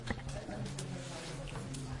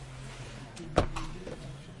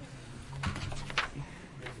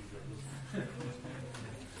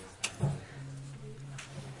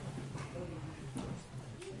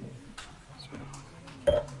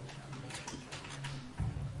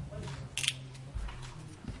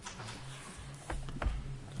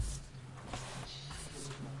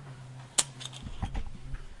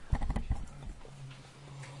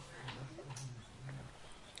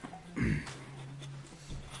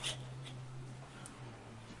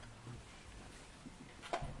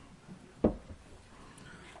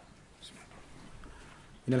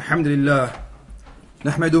إن الحمد لله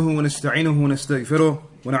نحمده ونستعينه ونستغفره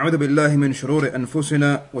ونعوذ بالله من شرور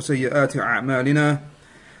أنفسنا وسيئات أعمالنا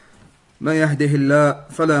من يهده الله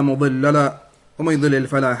فلا مضل له ومن يضلل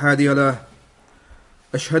فلا هادي له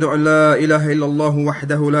أشهد أن لا إله إلا الله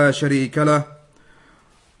وحده لا شريك له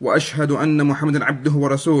وأشهد أن محمدا عبده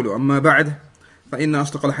ورسوله أما بعد فإن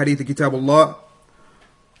أصدق الحديث كتاب الله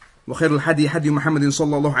وخير الحدي حدي محمد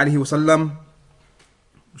صلى الله عليه وسلم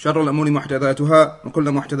شر الأمور محدثاتها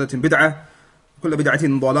وكل محدثة بدعة وكل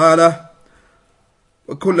بدعة ضلالة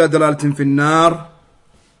وكل دلالة في النار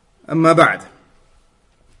أما بعد.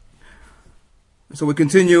 So we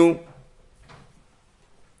continue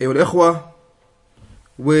أيها الإخوة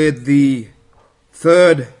with the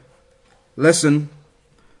third lesson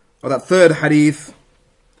or that third hadith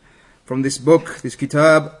from this book, this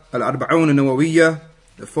kitab Al-Arba'un An-Nawawiyya,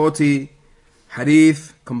 the 40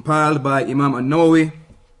 hadith compiled by Imam An-Nawawi.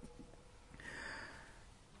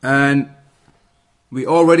 And we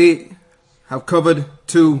already have covered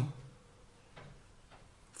 2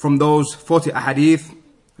 from those 40 ahadith,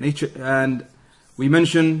 and we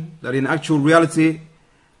mentioned that in actual reality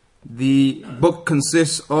the book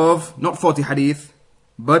consists of not 40 hadith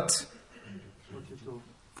but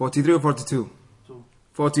 43 or 42?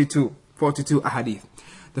 42 ahadith.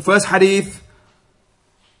 The first hadith,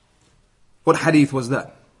 what hadith was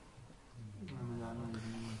that?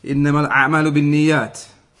 إنما الأعمال بالنيات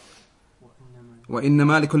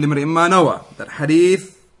وإنما لكل امرئ ما نوى. That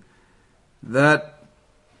hadith that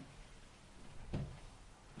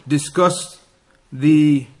discussed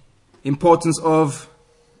the importance of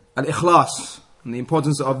al-ikhlas and the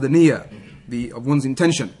importance of the niyyah, of one's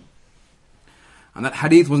intention. And that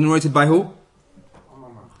hadith was narrated by who?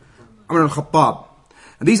 Umar al-Khattab.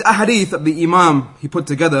 And these ahadith that the Imam he put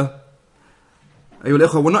together, ayyuhal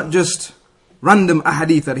ikhwa, were not just random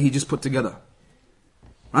ahadith that he just put together.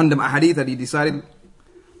 Random ahadith that he decided,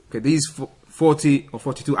 okay, these 40 or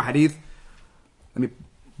 42 ahadith, let me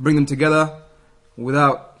bring them together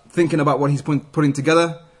without thinking about what he's putting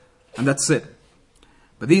together, and that's it.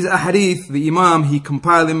 But these ahadith, the Imam, he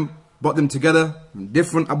compiled them, brought them together,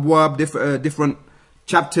 different abwab, different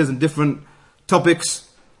chapters and different topics.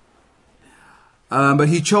 But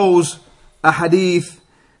he chose a hadith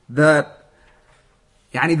that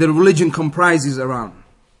the religion comprises around.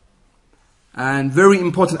 And very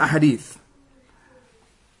important ahadith,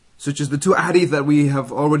 such as the 2 ahadith that we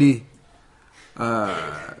have already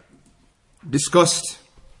discussed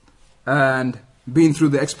and been through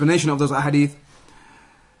the explanation of those ahadith.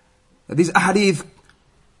 These ahadith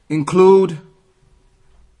include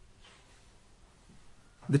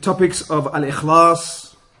the topics of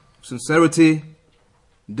al-ikhlas, sincerity,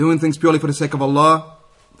 doing things purely for the sake of Allah,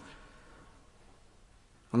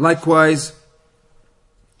 and likewise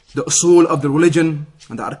the usul of the religion,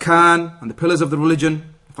 and the arkan, and the pillars of the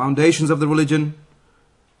religion, the foundations of the religion,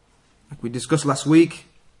 like we discussed last week.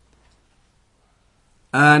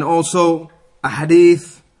 And also a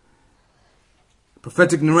hadith,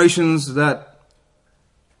 prophetic narrations that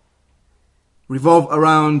revolve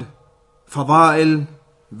around fada'il,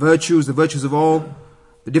 virtues, the virtues of all,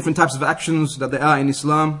 the different types of actions that there are in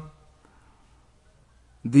Islam,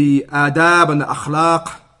 the adab and the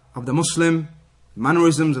akhlaq of the Muslim,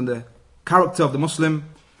 mannerisms and the character of the Muslim,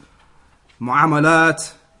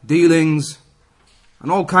 mu'amalat, dealings,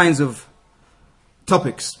 and all kinds of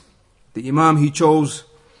topics. The Imam, he chose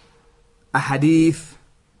a hadith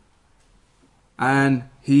and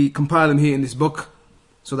he compiled them here in this book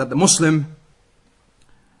so that the Muslim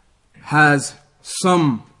has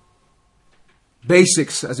some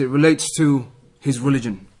basics as it relates to his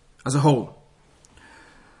religion as a whole.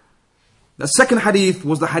 The second hadith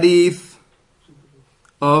was the hadith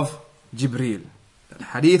of Jibreel. The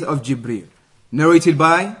hadith of Jibreel, narrated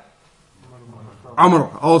by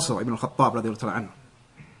Umar, also Ibn al-Khattab radiyallahu anhu.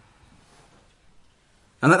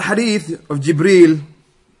 And that hadith of Jibreel,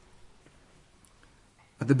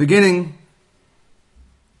 at the beginning,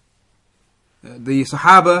 the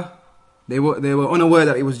Sahaba, they were unaware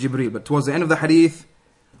that it was Jibreel. But towards the end of the hadith,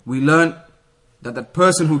 we learned that that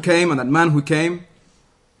person who came and that man who came,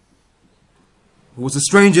 who was a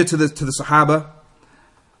stranger to the Sahaba,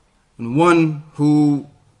 and one who,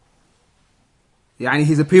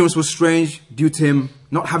 his appearance was strange due to him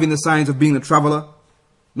not having the signs of being a traveler,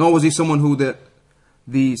 nor was he someone who the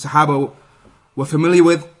Sahaba were familiar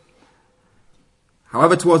with.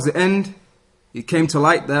 However, towards the end, it came to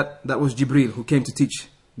light that that was Jibreel who came to teach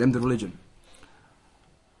them the religion.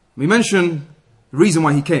 We mentioned the reason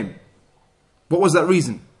why he came. What was that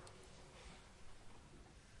reason?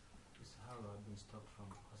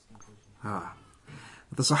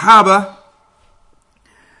 The Sahaba,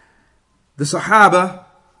 the Sahaba,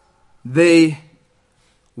 they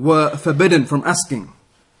were forbidden from asking.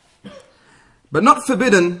 But not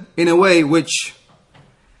forbidden in a way which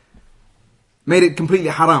made it completely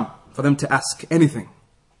haram for them to ask anything.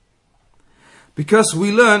 Because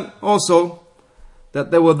we learn also that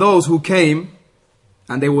there were those who came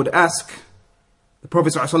and they would ask the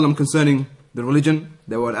Prophet ﷺ concerning the religion.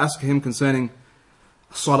 They would ask him concerning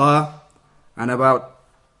salah and about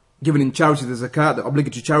giving in charity the zakat, the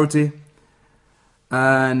obligatory charity,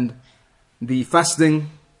 and the fasting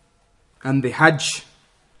and the hajj.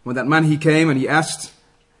 When that man, he came and he asked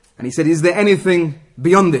and he said, is there anything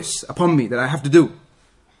beyond this upon me that I have to do?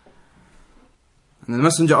 And the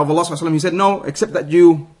Messenger of Allah ﷺ, he said, no, except that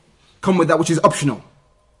you come with that which is optional.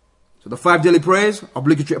 So the 5 daily prayers,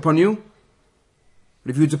 obligatory upon you.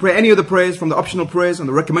 But if you were to pray any of the prayers from the optional prayers and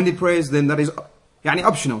the recommended prayers, then that is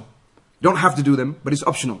optional. You don't have to do them, but it's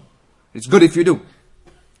optional. It's good if you do.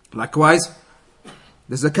 Likewise,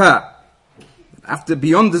 the zakat.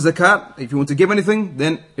 Beyond the zakat, if you want to give anything,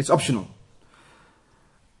 then it's optional.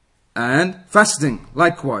 And fasting,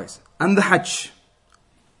 likewise. And the hajj.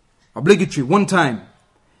 Obligatory, one time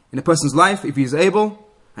in a person's life, if he is able.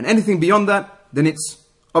 And anything beyond that, then it's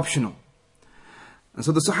optional. And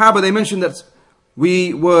so the Sahaba, they mentioned that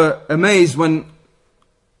we were amazed when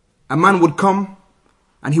a man would come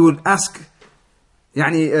and he would ask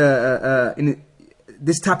in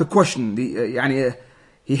this type of question.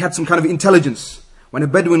 He had some kind of intelligence. When a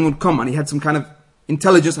Bedouin would come and he had some kind of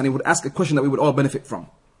intelligence and he would ask a question that we would all benefit from.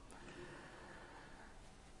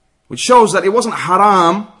 Which shows that it wasn't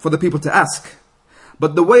haram for the people to ask.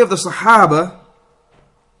 But the way of the Sahaba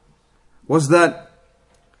was that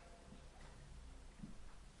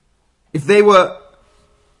if they were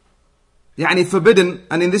forbidden,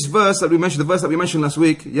 and in this verse that we mentioned, the verse that we mentioned last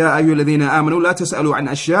week, Ya ayyuhalladhina amanu la tas'alu an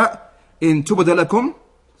ashya' in tubda lakum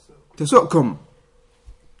tasu'kum.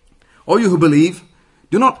 All you who believe,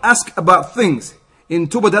 do not ask about things in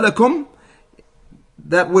tubda lakum,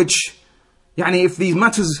 that which, if these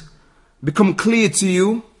matters become clear to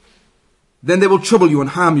you, then they will trouble you and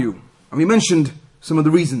harm you. And we mentioned some of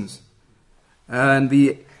the reasons and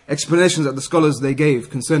the explanations that the scholars they gave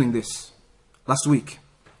concerning this last week.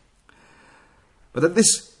 But that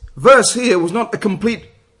this verse here was not a complete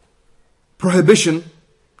prohibition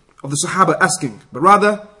of the Sahaba asking, but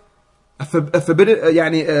rather a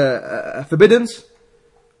forbiddance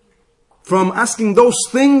from asking those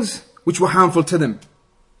things which were harmful to them.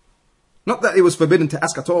 Not that it was forbidden to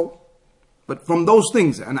ask at all, but from those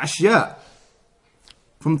things, and ashya,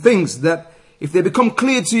 from things that if they become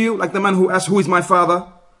clear to you, like the man who asked, who is my father?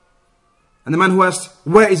 And the man who asked,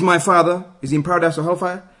 where is my father? Is he in paradise or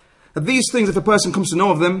hellfire? That these things, if a person comes to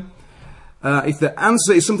know of them, if the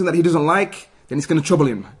answer is something that he doesn't like, then it's going to trouble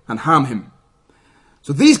him and harm him.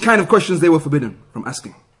 So these kind of questions, they were forbidden from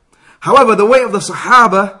asking. However, the way of the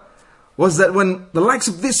Sahaba was that when the likes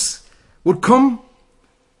of this would come,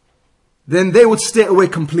 then they would stay away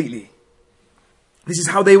completely. This is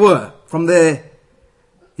how they were, from their,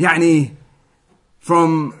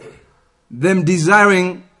 from them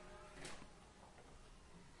desiring,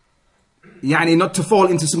 not to fall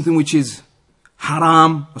into something which is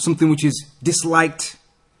haram or something which is disliked.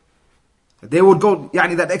 They would go,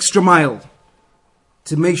 that extra mile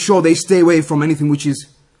to make sure they stay away from anything which is,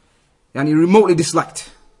 remotely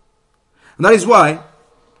disliked. And that is why,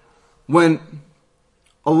 when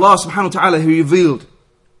Allah subhanahu wa ta'ala, He revealed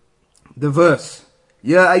the verse,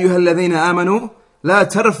 Ya ayyuhalladhina amanu, la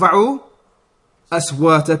tarfa'u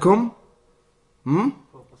aswatakum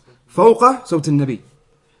fawqa sawt al-nabi.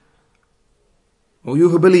 O you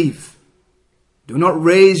who believe, do not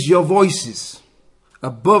raise your voices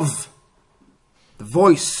above the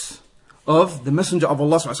voice of the Messenger of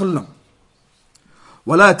Allah sallallahu alaihi wasallam.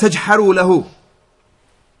 ولا تجحروا له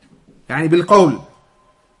بالقول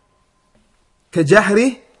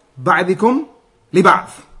كجهر بعضكم لبعض.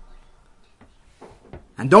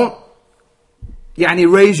 And don't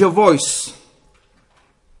raise your voice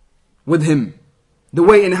with him the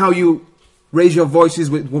way in how you raise your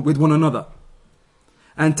voices with one another.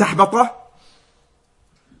 And تحبط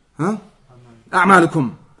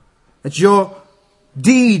أعمالكم, that your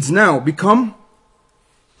deeds now become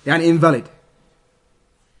invalid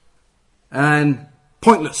and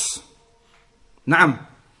pointless. نعم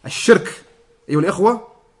الشرك أيها الإخوة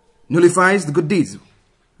nullifies the good deeds,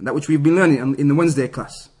 and that which we've been learning in the Wednesday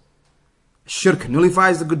class. Shirk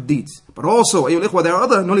nullifies the good deeds, but also أيها الإخوة, there are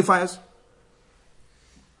other nullifiers.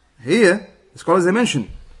 Here the scholars, they mention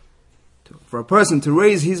for a person to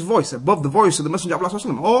raise his voice above the voice of the Messenger of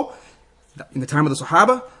Allah, or in the time of the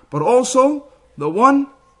Sahaba, but also the one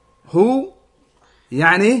who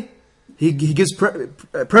he gives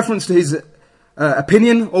preference to his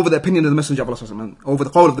opinion over the opinion of the Messenger of Allah, over the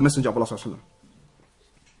qawl of the Messenger of Allah.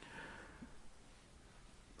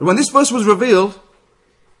 But when this verse was revealed,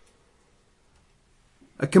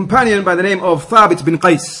 a companion by the name of Thabit bin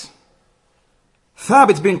Qais,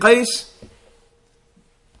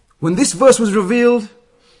 when this verse was revealed,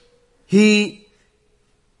 he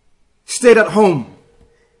stayed at home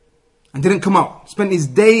and didn't come out. Spent his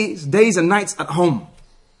days and nights at home.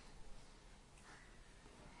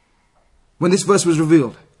 When this verse was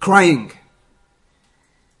revealed, crying.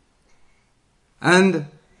 And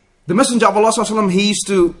the Messenger of Allah, he used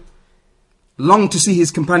to long to see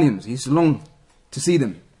his companions. He used to long to see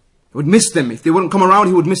them. He would miss them. If they wouldn't come around,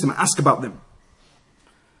 he would miss them and ask about them.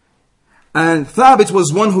 And Thabit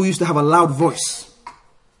was one who used to have a loud voice.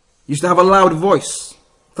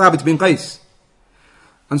 Thabit bin Qais.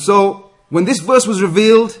 And so, when this verse was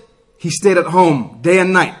revealed, he stayed at home, day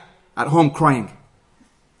and night, at home crying.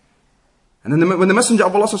 And then when the Messenger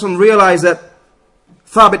of Allah realized that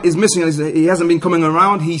Thabit is missing and he hasn't been coming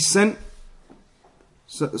around, he sent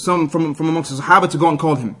some from amongst the Sahaba to go and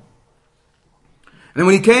call him. And then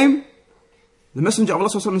when he came, the Messenger of Allah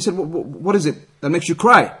said, what is it that makes you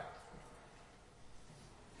cry?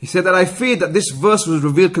 He said that I feared that this verse was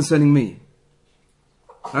revealed concerning me.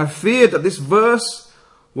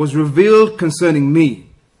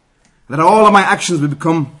 That all of my actions would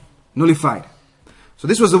become nullified. So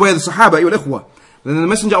this was the way of the Sahaba, ayyuhal ikhwa. Then the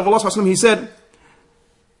Messenger of Allah, he said,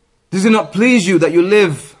 does it not please you that you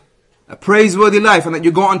live a praiseworthy life and that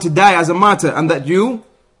you go on to die as a martyr and that you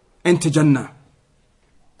enter Jannah?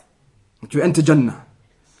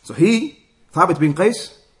 So he, Thabit bin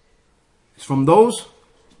Qais, is from those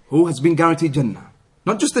who has been guaranteed Jannah.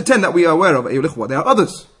 Not just the 10 that we are aware of, ayyuhal ikhwa. There are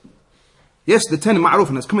others. Yes, the 10 ma'ruf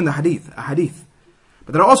and has come in the hadith.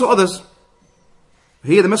 But there are also others.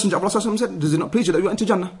 Here the Messenger of Allah said, does it not please you that you enter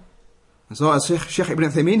Jannah? And so as Shaykh Ibn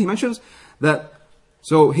Uthaymeen, he mentions that,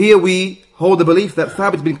 so here we hold the belief that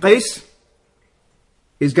Thabit bin Qais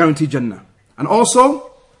is guaranteed Jannah. And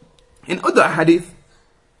also, in other hadith,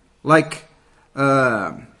 like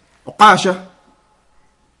Uqasha,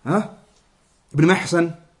 Ibn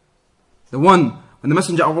Mahsan, the one, when the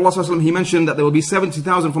Messenger of Allah, he mentioned that there will be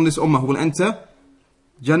 70,000 from this ummah who will enter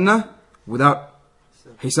Jannah without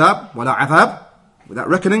hisab, wala adhab, without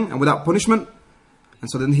reckoning and without punishment. And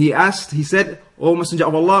so then he said, O Messenger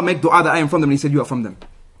of Allah, make dua that I am from them. And he said, you are from them.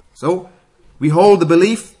 So we hold the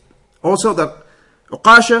belief also that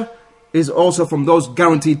Uqasha is also from those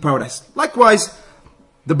guaranteed paradise. Likewise,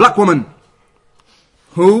 the black woman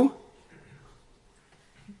who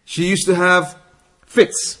she used to have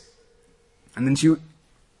fits. And then she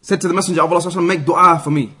said to the Messenger of Allah, make dua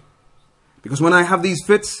for me. Because when I have these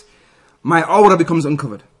fits, my aura becomes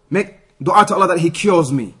uncovered. Make dua to Allah that He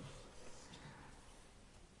cures me.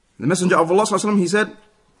 The Messenger of Allah, he said,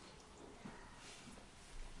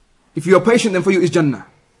 if you are patient, then for you is Jannah.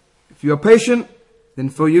 If you are patient, then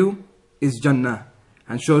for you is Jannah.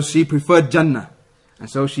 And so she preferred Jannah. And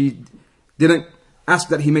so she didn't ask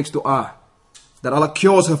that he makes dua, that Allah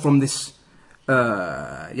cures her from this,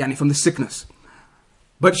 from this sickness.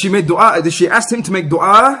 But she made dua, she asked him to make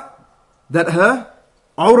dua that her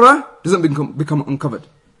aura doesn't become uncovered.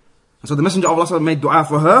 And so the Messenger of Allah made dua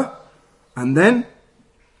for her, and then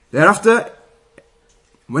thereafter,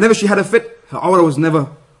 whenever she had a fit, her aura was never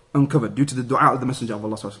uncovered due to the dua of the Messenger of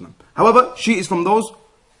Allah. However, she is from those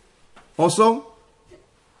also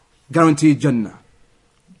guaranteed Jannah.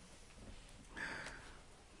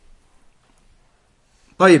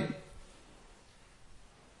 طيب.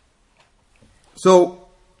 So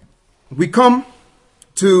we come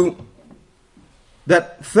to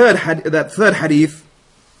that third hadith,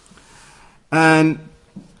 and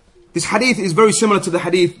this hadith is very similar to the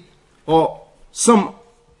hadith, or some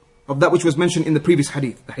of that which was mentioned in the previous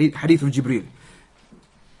hadith, the hadith of Jibreel.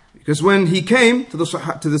 Because when he came to the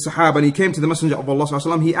Sahaba and he came to the Messenger of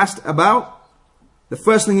Allah, he asked about, the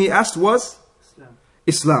first thing he asked was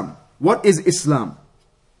Islam. What is Islam?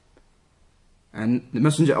 And the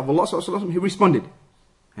Messenger of Allah, he responded.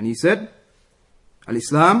 And he said,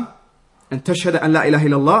 Al-Islam, an tashhada an la ilaha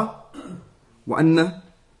illallah, wa anna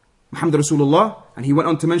Muhammad Rasulullah. And he went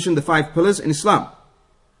on to mention the 5 pillars in Islam.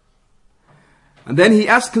 And then he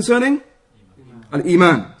asked concerning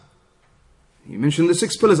Al-Iman. He mentioned the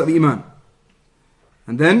 6 pillars of Iman.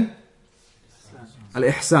 And then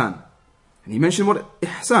Al-Ihsan. And he mentioned what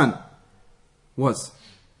Ihsan was.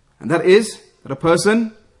 And that is that a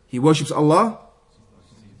person, he worships Allah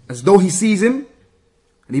as though he sees Him.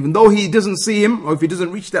 And even though he doesn't see Him, or if he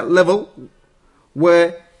doesn't reach that level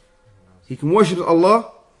where he can worship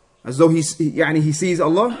Allah as though he sees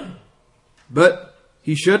Allah, but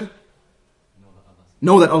he should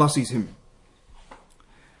know that Allah sees him.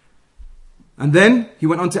 And then he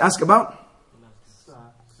went on to ask about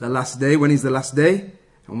the last day. When is the last day?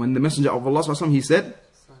 And when the Messenger of Allah ﷺ, he said,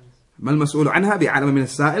 "Mal mas'ulu anha bi'alama min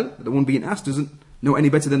as-sa'il." The one being asked doesn't know any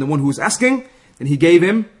better than the one who is asking. And he gave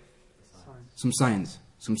him some signs.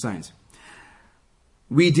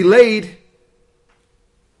 We delayed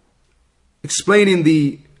explaining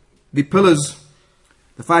the pillars,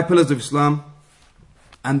 the 5 pillars of Islam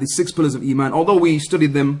and the 6 pillars of Iman, although we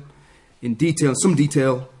studied them in detail, some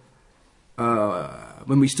detail,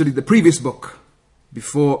 when we studied the previous book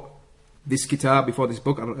before this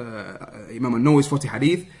book, Imam al-Nawawi's 40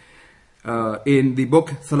 hadith, in the book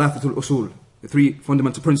Thalathatul Usul, the 3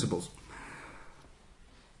 fundamental principles.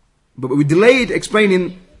 But we delayed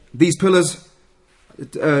explaining these pillars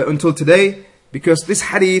until today, because this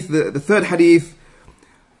hadith, the 3rd hadith,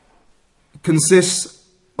 consists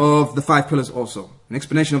of the 5 pillars also, an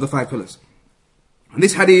explanation of the 5 pillars. And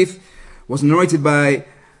this hadith was narrated by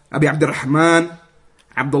Abi Abdurrahman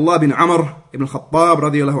Abdullah bin Amr ibn Khattab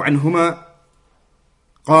radiyallahu anhuma,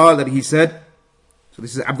 that he said, so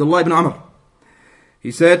this is Abdullah ibn Amr,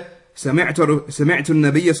 he said, سمعت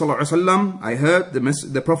النبي صلى الله عليه وسلم, I heard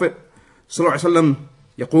the Prophet صلى الله عليه وسلم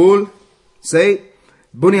يقول, say,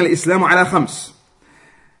 بني الإسلام على 5.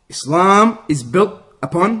 Islam is built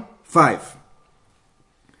upon 5.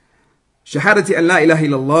 شهادة أن لا إله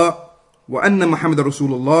إلا الله وأن محمد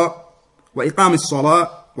رسول الله وإقام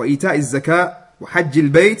الصلاة وإيتاء الزكاة وحج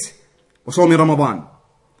البيت وصوم رمضان.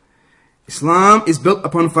 Islam is built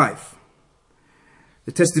upon 5.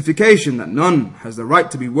 The testification that none has the right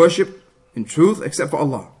to be worshipped in truth except for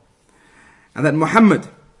Allah, and that Muhammad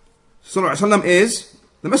sallallahu alaihi wasallam is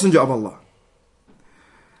the messenger of Allah,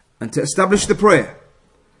 and to establish the prayer,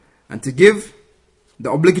 and to give the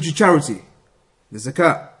obligatory charity, the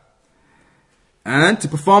zakat, and to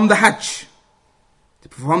perform the hajj,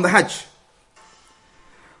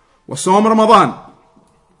 وصوم Ramadan,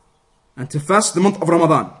 and to fast the month of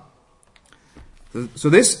Ramadan. So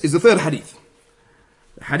this is the 3rd hadith.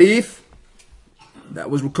 The hadith that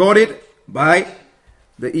was recorded by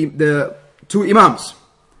the 2 Imams,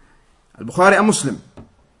 Al-Bukhari and Muslim.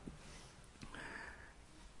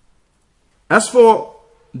 As for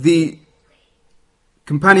the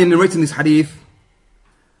companion narrating this hadith,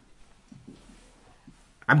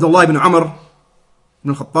 Abdullah ibn Amr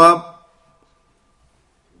ibn Khattab,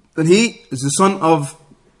 then he is the son of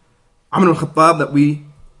Amr al-Khattab that we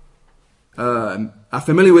are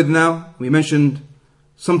familiar with now. We mentioned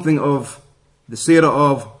something of the seerah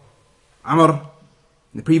of Amr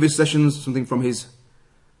in the previous sessions, something from his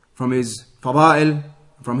fada'il,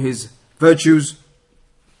 from his virtues.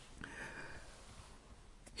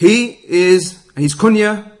 His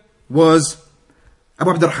kunya was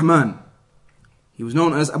Abu Abdurrahman. He was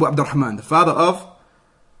known as Abu Abdurrahman, the father of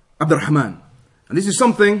Abdurrahman. And this is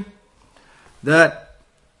something that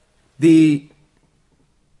the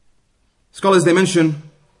scholars, they mention,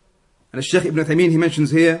 and Shaykh Ibn Uthaymeen, he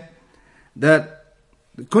mentions here, that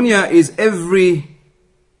the kunya is every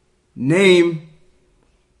name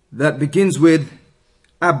that begins with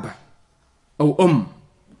ab, or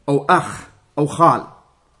or akh, or khal.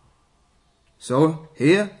 So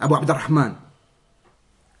here, Abu Abdurrahman,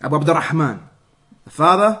 the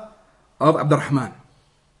father of Abdurrahman.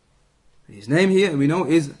 His name here, we know,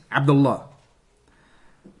 is Abdullah.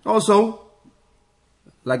 Also,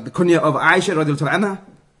 like the kunya of Aisha radiyallahu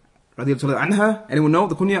anha. Anyone know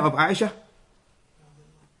the kunya of Aisha?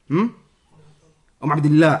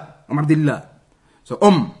 Abdullah. So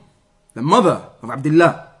the mother of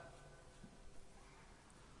Abdullah.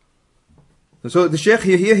 So the Shaykh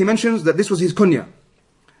here he mentions that this was his kunya,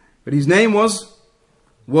 but his name was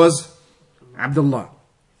Abdullah.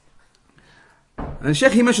 And the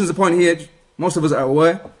Shaykh, he mentions the point here, most of us are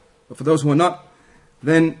aware, but for those who are not,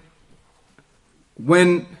 then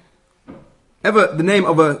whenever the name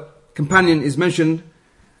of a companion is mentioned,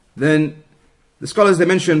 then the scholars, they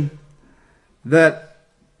mention that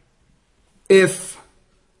if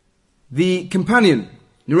the companion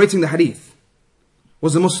narrating the hadith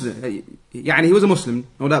was a Muslim, he was a Muslim,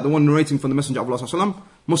 no doubt, the one narrating from the Messenger of Allah sallallahu alaihi wasallam,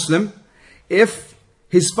 Muslim. If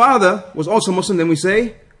his father was also Muslim, then we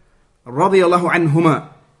say radiyallahu anhuma,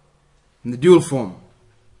 in the dual form.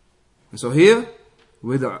 And so here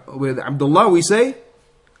with Abdullah we say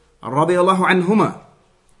radiyallahu anhuma,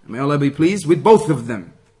 may Allah be pleased with both of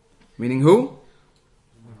them, meaning who?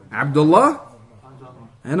 Abdullah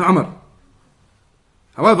and Umar.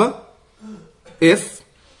 However, if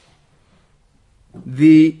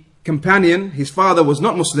the companion, his father, was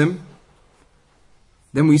not Muslim,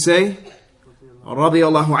 then we say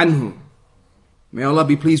radiyallahu anhu, May Allah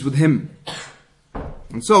be pleased with him.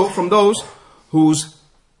 And so, from those whose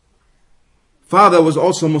father was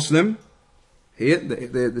also Muslim, here,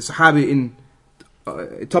 the Sahabi in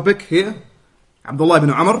topic here, Abdullah ibn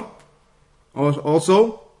Amr,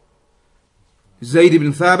 also Zayd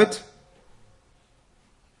ibn Thabit,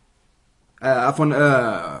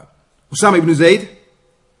 Usama ibn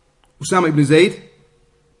Zayd,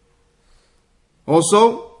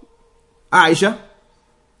 also Aisha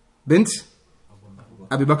bint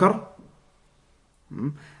Abu Bakr,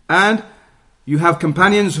 and you have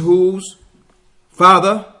companions whose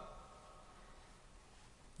father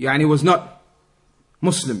was not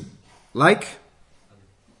Muslim, like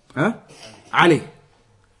Ali,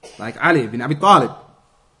 like Ali bin Abi Talib.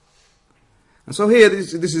 And so here,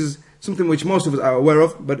 this is something which most of us are aware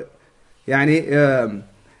of, but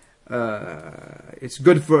it's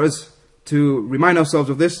good for us to remind ourselves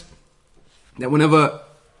of this, that whenever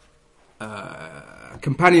a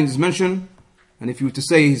companion is mentioned, and if you were to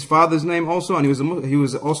say his father's name also, and he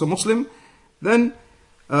was also Muslim, then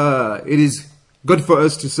it is good for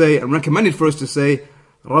us to say, and recommended for us to say,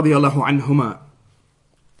 radiyallahu anhuma.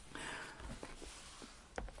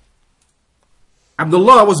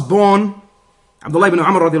 Abdullah ibn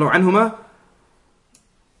Amr radiyallahu anhuma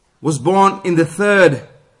was born in the 3rd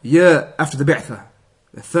year after the Bi'thah.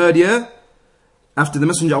 The 3rd year after the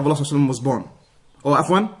Messenger of Allah was born. Or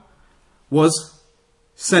Afwan, was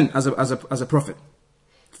sent as a prophet.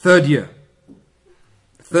 3rd year.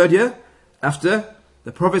 3rd year after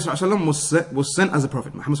the Prophet was sent as a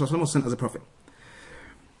prophet. Muhammad was sent as a prophet.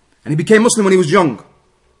 And he became Muslim when he was young.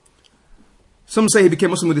 Some say he became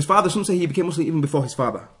Muslim with his father, some say he became Muslim even before his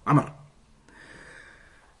father, Amr.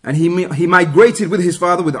 And he migrated with his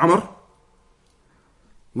father, with Amr,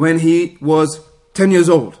 when he was 10 years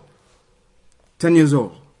old. 10 years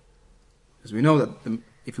old. Because we know that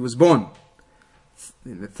if he was born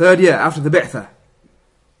in the 3rd year after the Bi'thah,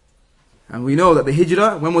 and we know that the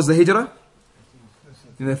Hijrah, when was the Hijrah?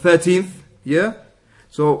 In the 13th year.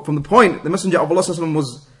 So from the point the Messenger of Allah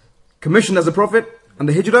was commissioned as a prophet, and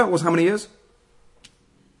the Hijrah was how many years?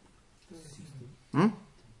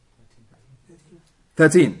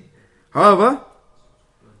 13. However,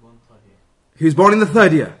 he was born in the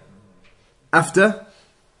 3rd year after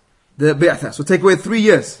the Bi'thah. So take away 3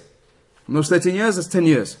 years. From those 13 years, that's 10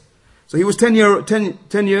 years. So he was 10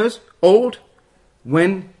 years old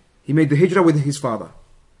when he made the Hijrah with his father,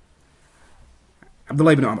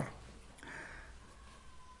 Abdullah ibn Amr.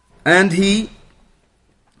 And he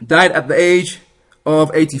died at the age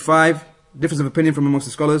of 85. Difference of opinion from amongst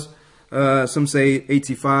the scholars. Some say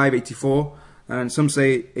 85, 84, and some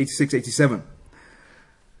say 86, 87.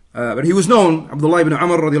 But he was known, Abdullah ibn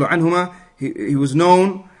Amr radiallahu anhuma, he was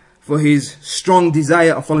known for his strong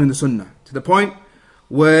desire of following the Sunnah, to the point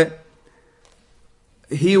where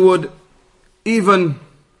he would, even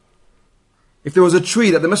if there was a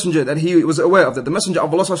tree that the Messenger, that he was aware of, that the Messenger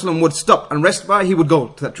of Allah would stop and rest by, he would go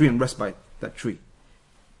to that tree and rest by that tree.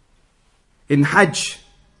 In Hajj,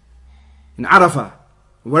 in Arafah,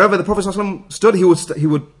 wherever the Prophet stood, he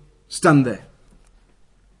would stand there.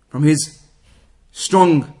 From his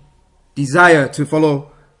strong desire to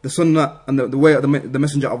follow the Sunnah and the way of the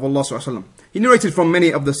Messenger of Allah. He narrated from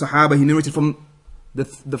many of the Sahaba. He narrated from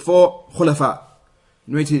the 4 Khulafa.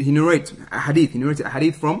 He narrated a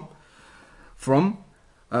hadith from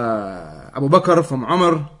Abu Bakr, from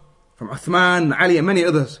Umar, from Uthman, Ali, and many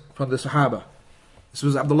others from the Sahaba. This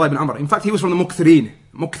was Abdullah ibn Amr. In fact, he was from the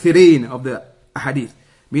Mukthirin of the ahadith.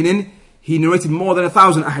 Meaning, he narrated more than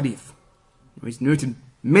 1,000 ahadith. He narrated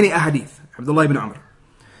many ahadith. Abdullah ibn Amr.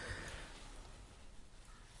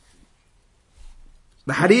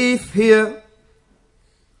 The hadith here,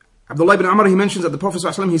 Abdullah ibn Amr, he mentions that the Prophet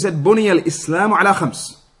ﷺ, he said, Buni al-Islamu ala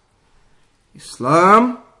khams.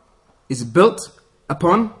 Islam is built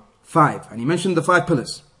upon 5. And he mentioned the 5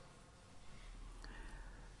 pillars.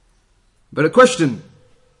 But a question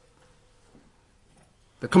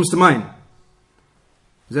that comes to mind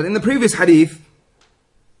is that in the previous hadith,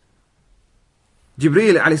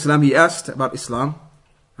 Jibreel alayhi salam, he asked about Islam,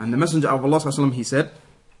 and the Messenger of Allah ﷺ, he said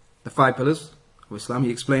the 5 pillars of Islam,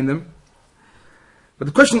 he explained them. But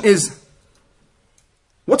the question is,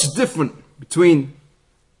 what's different between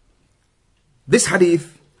this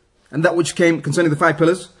hadith and that which came concerning the 5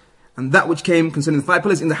 pillars, and that which came concerning the 5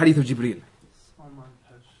 pillars in the hadith of Jibreel?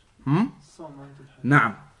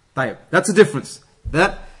 Naam. طيب. That's the difference.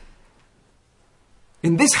 That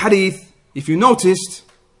in this hadith, if you noticed,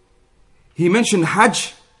 he mentioned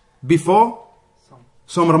Hajj before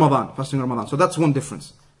Sawm Ramadan, fasting Ramadan. So that's one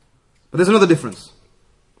difference. But there's another difference.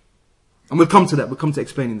 And we'll come to that. We'll come to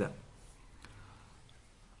explaining that.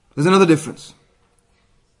 There's another difference.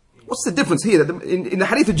 what's the difference here? In the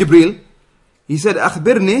hadith of Jibreel, he said,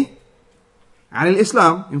 أخبرني عن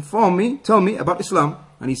الإسلام, inform me, tell me about Islam.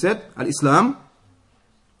 And he said, Islam,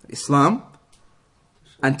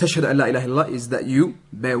 and tashhad an la ilaha illallah, is that you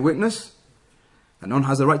bear witness that none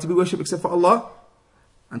has the right to be worshipped except for Allah,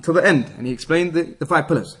 until the end. And he explained the 5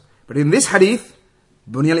 pillars. But in this hadith,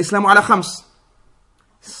 بني الإسلام على خمس,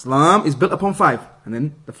 Islam is built upon 5. And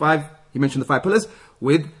then he mentioned the 5 pillars,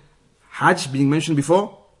 with Hajj being mentioned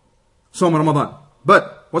before Sawm Ramadan.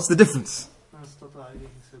 But what's the difference?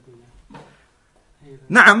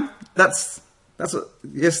 Na'am,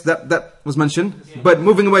 yes, that was mentioned. But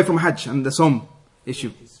moving away from Hajj and the Sawm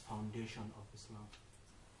issue. Foundation of Islam.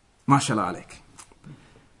 MashaAllah alayk.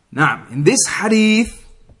 Na'am, in this hadith,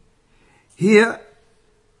 here,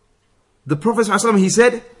 the Prophet ﷺ, he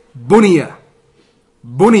said, Buniya.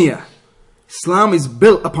 Islam is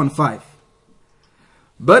built upon 5.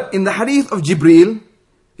 But in the hadith of Jibreel,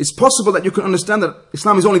 it's possible that you can understand that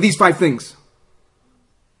Islam is only these 5 things.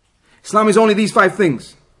 Islam is only these 5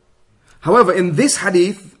 things. However, in this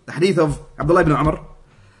hadith, the hadith of Abdullah ibn Umar,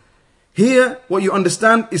 here what you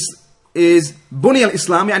understand is Bunya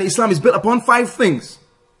al-Islam, yani Islam is built upon 5 things.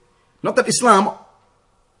 Not that Islam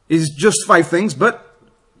is just 5 things, but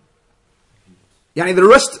yani the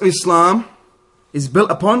rest of Islam is built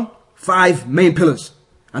upon 5 main pillars.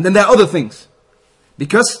 And then there are other things.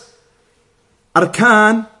 Because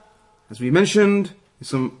Arkan, as we mentioned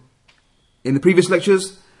in the previous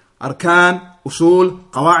lectures, Arkan, Usul,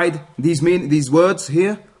 Qawa'id, these words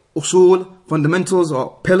here, Usul, fundamentals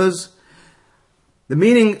or pillars. The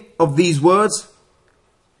meaning of these words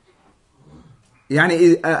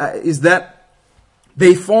is that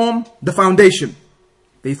they form the foundation.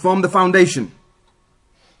 They form the foundation.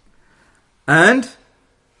 And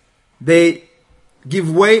they give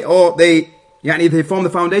way, or they form the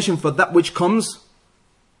foundation for that which comes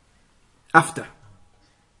after.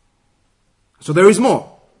 So there is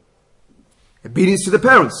more. Obedience to the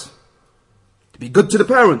parents. To be good to the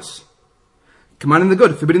parents. Commanding the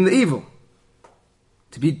good, forbidding the evil.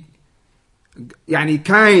 To be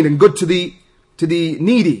kind and good to the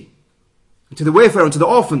needy. And to the wayfarer and to the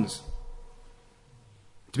orphans.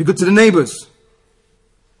 To be good to the neighbors.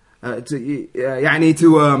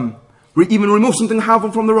 Even remove something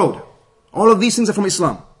harmful from the road. All of these things are from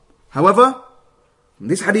Islam. However, in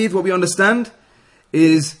this hadith what we understand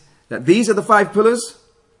is that these are the 5 pillars,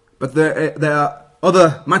 but there are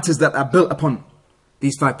other matters that are built upon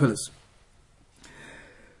these 5 pillars.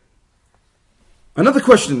 Another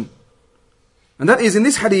question, and that is in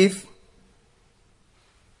this hadith,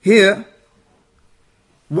 here,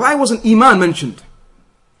 why wasn't Iman mentioned?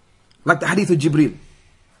 Like the hadith of Jibreel.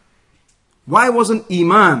 Why wasn't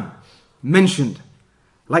Iman mentioned?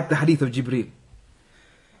 Like the hadith of Jibreel.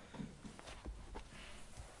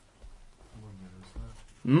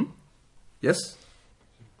 Yes?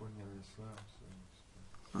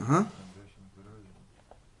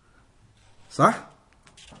 Sah?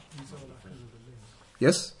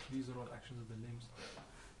 Yes? These are all actions of the limbs.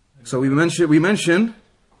 So we mentioned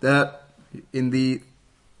that in the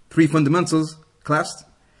 3 fundamentals class,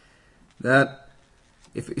 that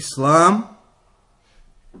if Islam,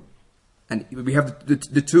 and we have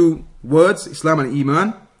the 2 words, Islam and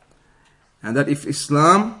Iman, and that if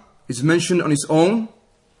Islam is mentioned on its own,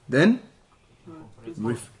 then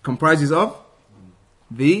comprises of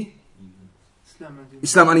the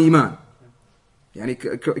Islam and Iman.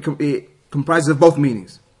 It comprises of both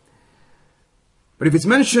meanings. But if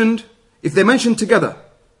they're mentioned together,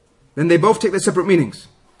 then they both take their separate meanings.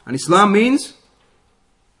 And Islam means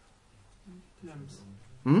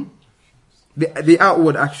the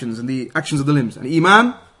outward actions and the actions of the limbs. And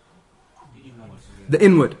Iman, the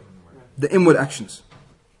inward actions.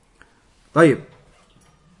 طيب.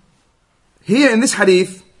 Here in this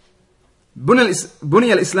hadith, بني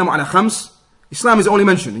الإسلام على خمس, Islam is only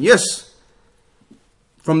mentioned. Yes,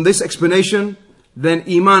 from this explanation, then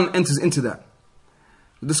Iman enters into that.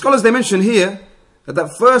 The scholars, they mention here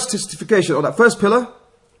that first testification, or that first pillar,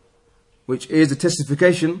 which is the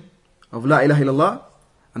testification of La ilaha illallah,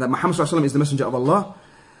 and that Muhammad sallallahu alaihi wasallam is the messenger of Allah,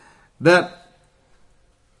 that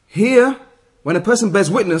here, when a person bears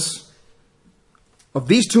witness of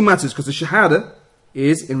these 2 matters, because the shahada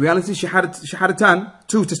is in reality shahadatan,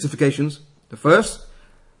 2 testifications. The first,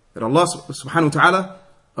 that Allah subhanahu wa ta'ala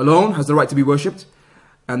alone has the right to be worshipped,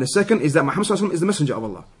 and the second is that Muhammad sallallahu alaihi wasallam is the messenger of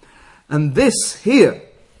Allah. And this here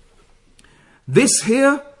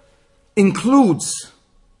includes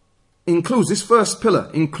this first pillar,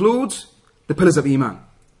 includes the pillars of Iman.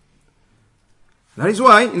 That is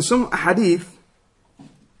why in some hadith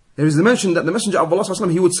there is the mention that the messenger of Allah sallallahu alaihi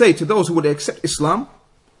wasallam, he would say to those who would accept Islam,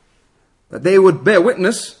 that they would bear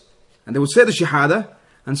witness and they would say the Shahada,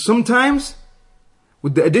 and sometimes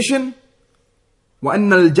with the addition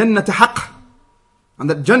وَأَنَّ الْجَنَّةَ حَقٌّ, and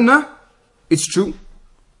that Jannah is true,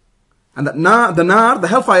 and that the Nar, the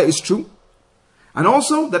hellfire, is true, and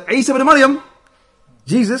also that Isa ibn Maryam,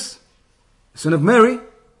 Jesus, son of Mary,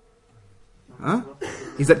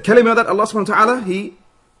 is that kalima that Allah subhanahu wa ta'ala He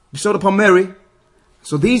bestowed upon Mary.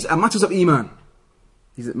 So these are matters of Iman.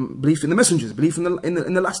 These are belief in the messengers, belief in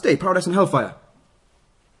the last day, paradise and hellfire.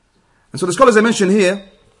 And so the scholars they mention here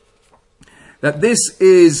that this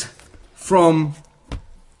is from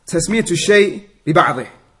Tasmiyatu Shay bi Ba'dih.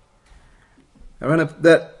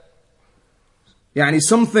 That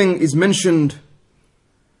something is mentioned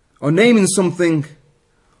or naming something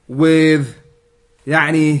with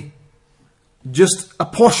just a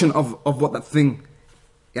portion of what that thing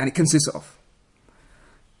consists of.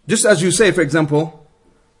 Just as you say, for example,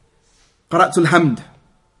 Qara'tul Hamd.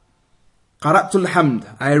 Qara'tul Hamd.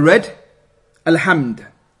 I read Al-Hamd.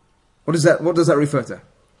 What does that refer to?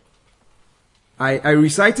 I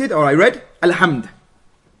recited or I read Al-Hamd.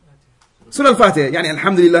 Surah Al-Fatiha,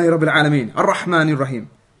 Alhamdulillahi Rabbil Alameen, Ar-Rahmanir Rahim.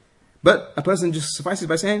 But a person just suffices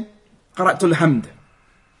by saying Qara'tul Hamd.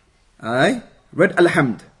 I read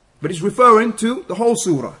Al-Hamd. But it's referring to the whole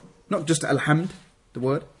surah. Not just Al-Hamd, the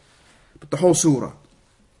word, but the whole surah.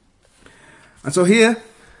 And so here,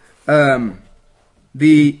 the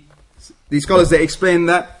scholars, they explain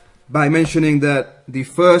that by mentioning that the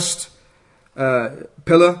first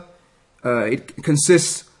pillar, it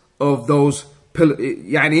consists of those pillars.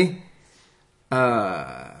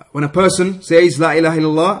 When a person says La ilaha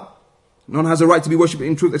illallah, none has a right to be worshipped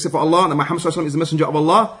in truth except for Allah, and that Muhammad sallallahu alaihi wasallam is the messenger of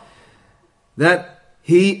Allah, that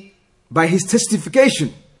he, by his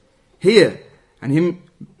testification here, and him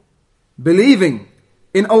believing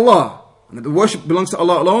in Allah, and that the worship belongs to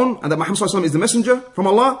Allah alone, and that Muhammad sallallahu alaihi wasallam is the messenger from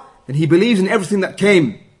Allah, then he believes in everything that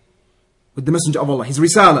came with the messenger of Allah, his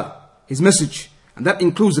risala, his message, and that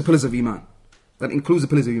includes the pillars of Iman. That includes the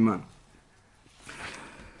pillars of Iman.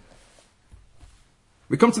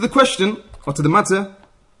 We come to the question, or to the matter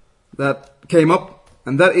that came up,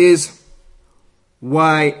 and that is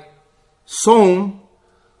why Sawm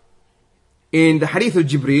in the Hadith of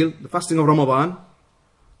Jibreel, the fasting of Ramadan,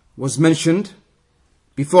 was mentioned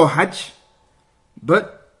before Hajj,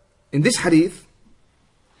 but in this Hadith,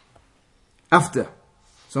 after.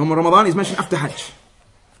 Sawm Ramadan is mentioned after Hajj.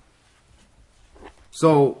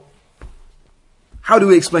 So, how do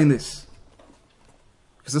we explain this?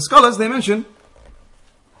 Because the scholars, they mention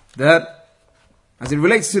that as it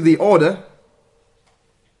relates to the order,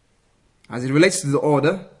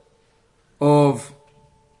 of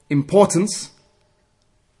importance,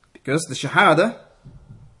 because the Shahada,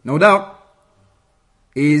 no doubt,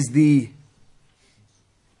 is the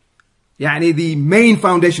main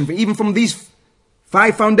foundation, even from these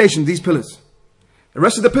 5 foundations, these pillars. The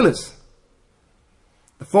rest of the pillars,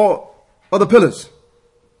 the 4 other pillars,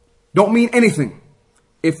 don't mean anything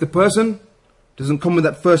if the person doesn't come with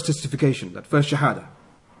that first testification, that first Shahada.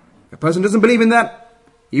 If a person doesn't believe in that,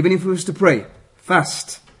 even if he was to pray,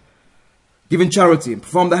 fast, give in charity, and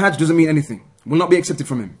perform the Hajj, doesn't mean anything. It will not be accepted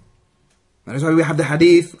from him. That is why we have the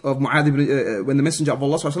hadith of Mu'adh ibn, when the Messenger of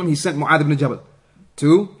Allah ﷺ, he sent Mu'adh ibn Jabal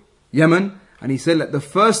to Yemen, and he said, let the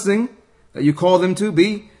first thing that you call them to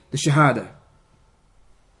be the Shahada.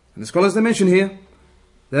 And the scholars, they mention here,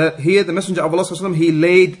 that here the Messenger of Allah ﷺ, he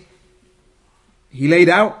laid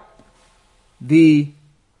out the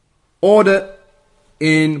order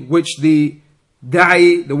in which the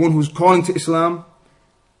da'i, the one who's calling to Islam,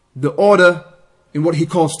 the order in what he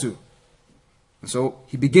calls to. And so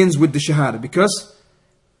he begins with the Shahada, because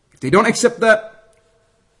if they don't accept that,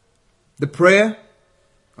 the prayer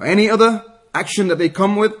or any other action that they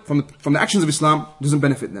come with from the actions of Islam doesn't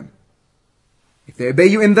benefit them. If they obey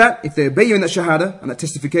you in that, Shahada and that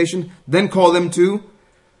testification, then call them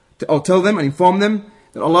or tell them and inform them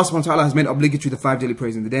that Allah subhanahu wa ta'ala has made obligatory the 5 daily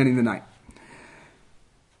prayers in the day and in the night.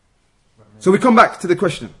 So we come back to the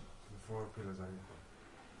question. The 4 pillars are equal.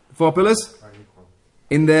 The 4 pillars Are equal.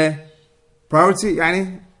 in their priority, As in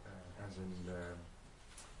the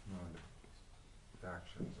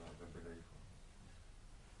actions of the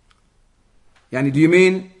belief. do you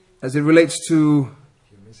mean as it relates to...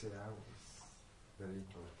 If you miss it out, they're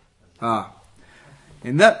equal.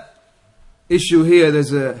 In that issue here,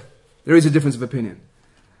 there is a difference of opinion.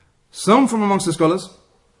 Some from amongst the scholars,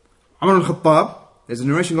 Umar al-Khattab, there's a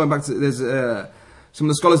narration going back to, some of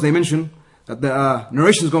the scholars, they mention that there are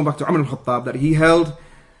narrations going back to Umar al-Khattab, that he held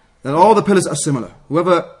that all the pillars are similar.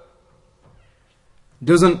 Whoever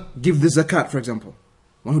doesn't give the zakat, for example,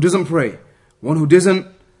 one who doesn't pray, one who doesn't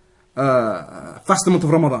fast the month of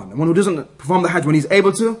Ramadan. The one who doesn't perform the Hajj when he's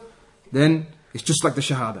able to, then it's just like the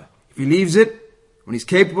Shahada. If he leaves it when he's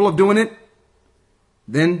capable of doing it,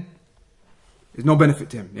 then there's no benefit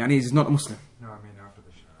to him. Yani he's not a Muslim. No, I mean after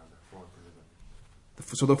the Shahada, 4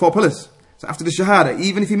 pillars. So the 4 pillars. So after the Shahada,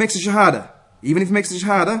 even if he makes the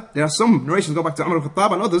Shahada, there are some narrations, go back to Umar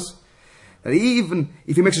al-Khattab and others, that even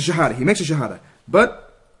if he makes a Shahada,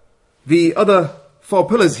 But the other 4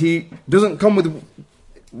 pillars, he doesn't come with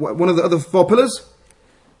one of the other 4 pillars,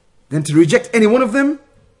 then to reject any one of them,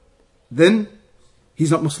 then he's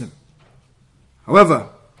not Muslim. However,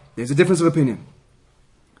 there's a difference of opinion.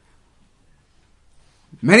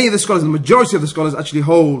 Many of the scholars, the majority of the scholars actually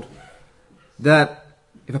hold that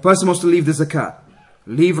if a person wants to leave the zakat,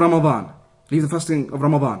 leave Ramadan, leave the fasting of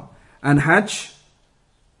Ramadan, and Hajj,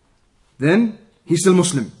 then he's still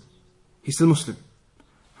Muslim.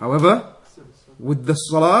 However, with the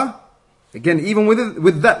Salah, again, even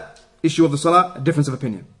with that issue of the Salah, a difference of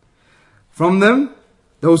opinion. From them,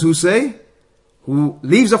 those who say, who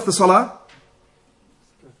leaves off the Salah,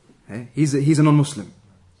 he's a non-Muslim.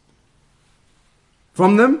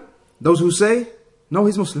 From them, those who say, no,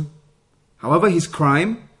 he's Muslim. However, his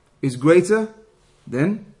crime is greater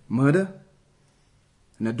than murder,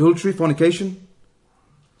 and adultery, fornication,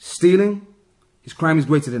 stealing. His crime is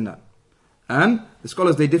greater than that. And the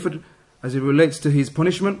scholars, they differed as it relates to his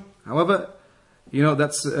punishment. However,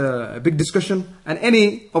 that's a big discussion. And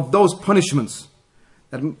any of those punishments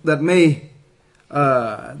that may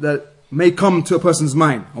come to a person's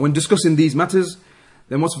mind, and when discussing these matters,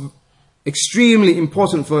 then what's extremely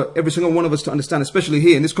important for every single one of us to understand, especially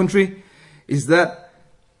here in this country, is that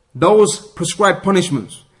those prescribed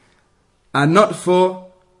punishments are not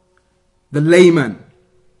for the layman,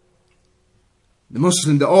 the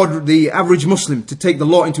Muslim, the average Muslim, to take the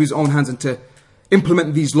law into his own hands and to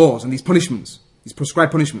implement these laws and these punishments, these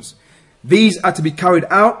prescribed punishments. These are to be carried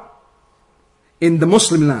out in the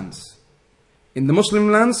Muslim lands. In the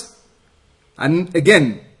Muslim lands, and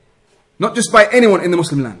again, not just by anyone in the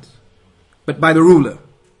Muslim lands, but by the ruler.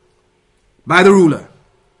 By the ruler.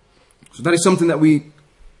 So that is something that we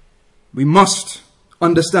must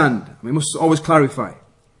understand. We must always clarify.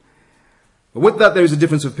 But with that, there is a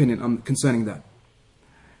difference of opinion concerning that.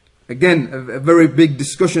 Again, a very big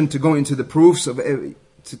discussion to go into the proofs of the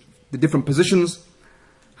different positions.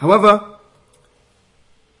 However,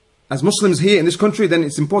 as Muslims here in this country, then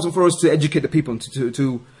it's important for us to educate the people,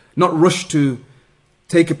 to not rush to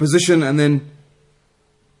take a position and then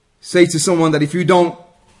say to someone that if you don't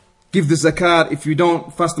give the zakat, if you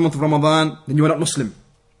don't fast the month of Ramadan, then you are not Muslim.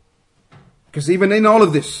 Because even in all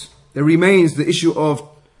of this, there remains the issue of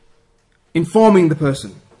informing the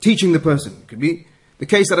person, teaching the person. It could be the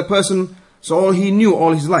case that a person, so all he knew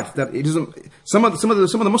all his life, that it isn't. Some of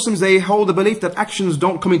the Muslims, they hold the belief that actions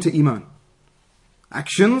don't come into Iman.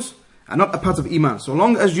 Actions are not a part of Iman. So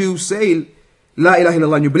long as you say La ilaha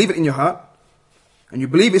illallah and you believe it in your heart, and you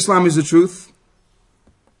believe Islam is the truth,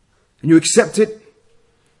 and you accept it,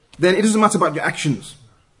 then it doesn't matter about your actions.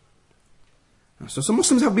 So some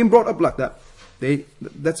Muslims have been brought up like that.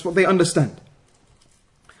 That's what they understand.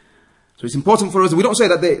 So it's important for us, we don't say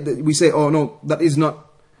that we say, oh no, that is not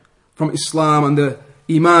from Islam, and the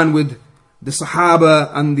Iman with the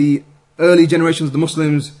Sahaba and the early generations of the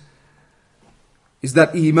Muslims is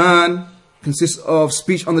that Iman consists of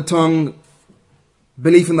speech on the tongue,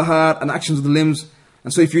 belief in the heart, and actions of the limbs.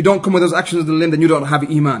 And so if you don't come with those actions of the limb, then you don't have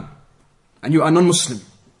Iman. And you are non-Muslim.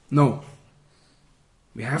 No.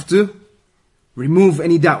 We have to remove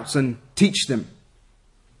any doubts and teach them.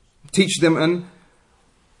 Teach them and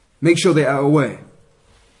make sure they are aware.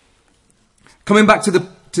 Coming back to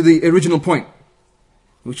the original point,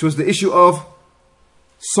 which was the issue of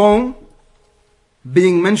song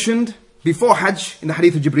being mentioned before Hajj in the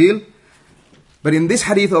hadith of Jibreel, but in this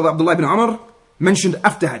hadith of Abdullah ibn Umar, mentioned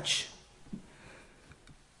after Hajj.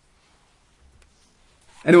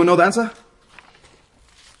 Anyone know the answer?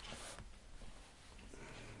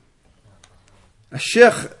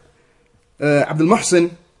 Sheikh Abdul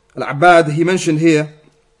Muhsin Al-Abbad, he mentioned here,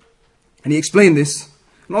 and he explained this,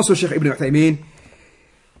 and also Sheikh Ibn Uthaymeen,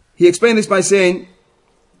 he explained this by saying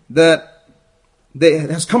that it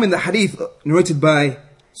has come in the hadith narrated by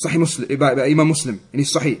Sahih Muslim, by Imam Muslim in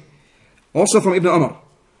his Sahih, also from Ibn Umar,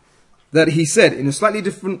 that he said in a slightly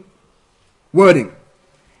different wording,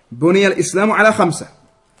 Buniya al-Islamu ala khamsa.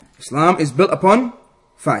 Islam is built upon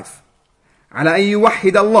 5. Ala an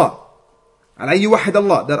yuwahhid Allah. Ala an yuwahhid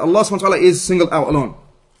Allah. That Allah subhanahu wa ta'ala is singled out alone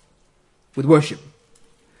with worship.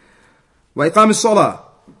 Wa iqam as-salah.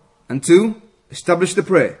 And to establish the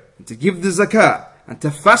prayer. And to give the zakah. And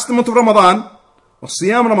to fast the month of Ramadan. Wa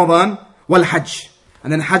siyam Ramadan. Wal hajj.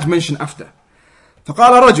 and then Hajj mentioned after.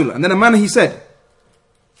 فقال رجل, and then a man he said,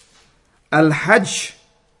 الحج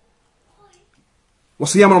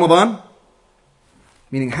وصيام رمضان,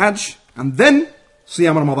 meaning Hajj and then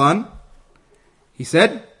صيام رمضان. He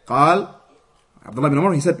said, قال Abdullah ibn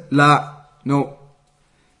Umar, he said, لا, no,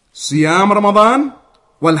 صيام رمضان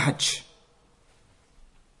والحج,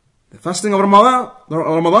 the fasting of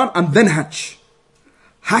Ramadan and then Hajj.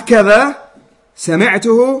 هكذا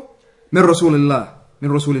سمعته من رسول الله صلى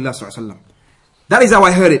الله عليه وسلم. That is how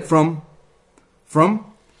I heard it from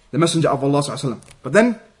the Messenger of Allah صلى الله عليه وسلم. But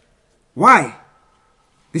then, why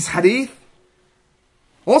this hadith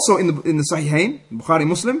also in the Sahihain, Bukhari,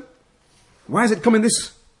 Muslim, why does it come in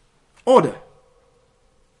this order?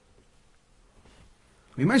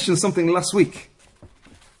 We mentioned something last week.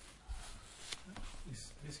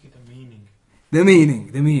 It's basically the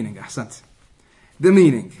meaning. The meaning, ahsant. The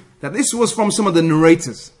meaning. That this was from some of the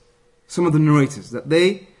narrators. That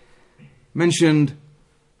they mentioned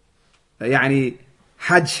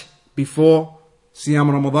Hajj before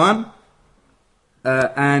Siyam Ramadan.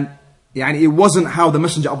 And it wasn't how the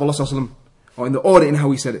Messenger of Allah sallallahu alaihi wasallam, or in the order in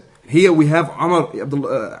how he said it. Here we have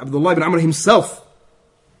Abdullah ibn Amr himself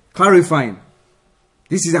clarifying.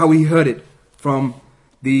 This is how he heard it from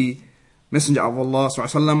the Messenger of Allah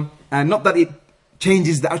sallallahu alaihi wasallam, and not that it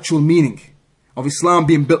changes the actual meaning of Islam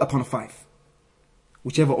being built upon 5,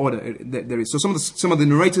 whichever order there is. So some of the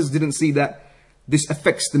narrators didn't see that this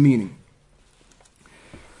affects the meaning.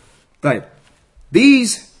 Right.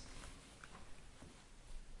 These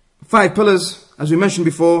 5 pillars, as we mentioned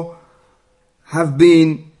before, have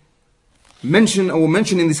been mentioned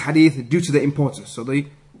in this hadith due to their importance. So the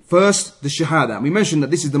first, the shahada. We mentioned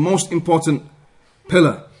that this is the most important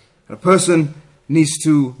pillar. A person needs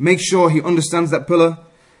to make sure he understands that pillar.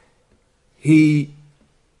 He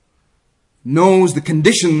knows the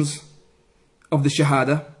conditions of the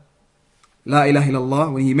shahada, la ilaha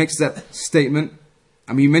illallah, when he makes that statement.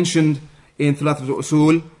 And we mentioned in Thalathat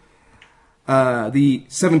al-Usul the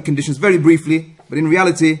 7 conditions very briefly, but in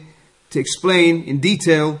reality, to explain in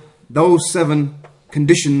detail those 7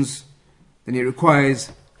 conditions, then it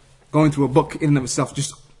requires going through a book in and of itself,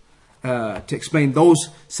 just to explain those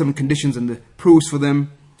 7 conditions and the proofs for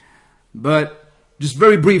them. But just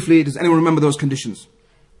very briefly, does anyone remember those conditions?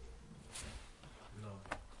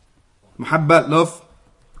 No. Muhabba, love.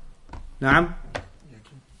 Naam.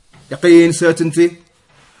 Yaqeen, certainty.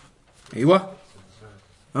 Aywa.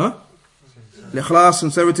 Huh? Al-ikhlas,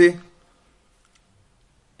 sincerity.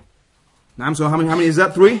 Naam, so how many is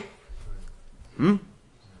that? 3?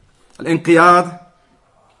 Al-inqiyad,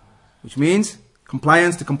 which means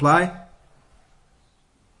compliance, to comply.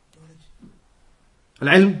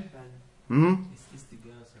 Al-ilm.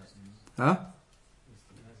 Huh?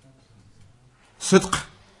 Sidq,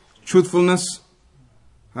 truthfulness.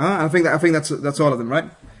 I think that's all of them, right?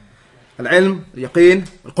 Al-ilm, al-yaqeen,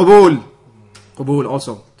 al-qubul. Qubul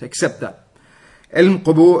also, to accept that. Ilm,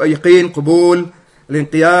 qubul, yaqeen, qubul,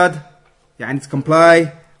 al-inqiyad, to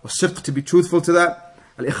comply, al-sidq, to be truthful to that,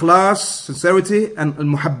 al-ikhlas, sincerity, and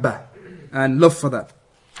al-muhabba, and love for that.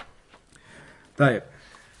 طيب.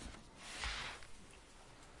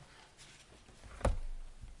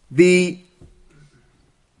 The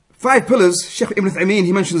 5 pillars, Shaykh Ibn Uthaymeen,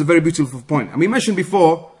 he mentions a very beautiful point. And we mentioned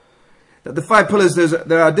before that the 5 pillars,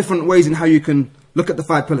 there are different ways in how you can look at the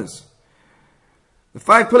 5 pillars. The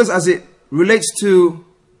 5 pillars as it relates to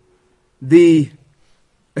the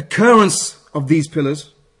occurrence of these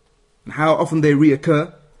pillars and how often they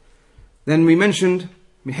reoccur. Then we mentioned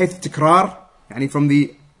min hayth tikrar, from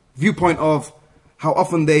the viewpoint of how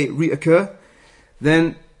often they reoccur.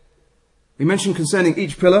 Then we mentioned concerning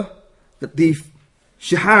each pillar that the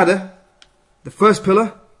shahada, the first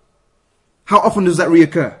pillar, how often does that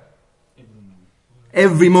reoccur?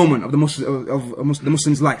 Every moment of the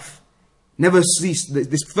Muslim's life. Never cease.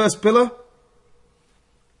 This first pillar,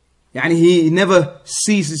 he never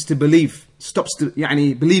ceases to believe, stops to,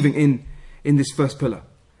 believing in this first pillar.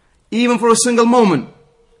 Even for a single moment,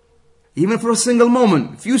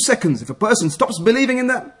 a few seconds, if a person stops believing in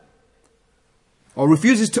that, or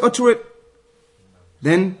refuses to utter it,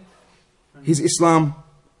 then his Islam,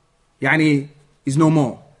 is no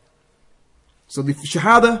more. So the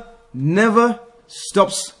shahada never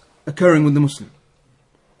stops occurring with the Muslim.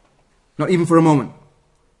 Not even for a moment.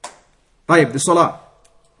 The salah.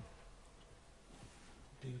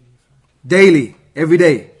 Daily, every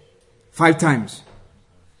day, 5 times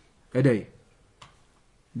a day.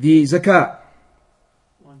 The zakat,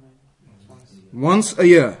 once a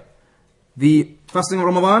year. The fasting of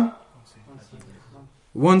Ramadan,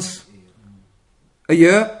 once a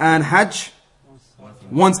year. And Hajj,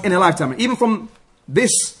 once in a lifetime. Even from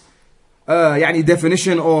this يعني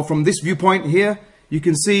definition, or from this viewpoint here, you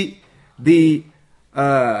can see the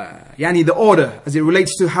يعني the order as it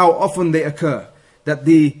relates to how often they occur. That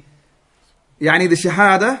the يعني the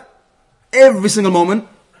shahada every single moment,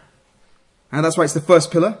 and that's why it's the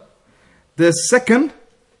first pillar. The second,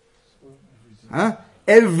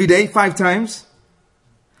 every day 5 times.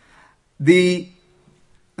 The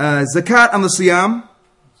zakat and the siyam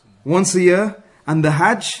once a year, and the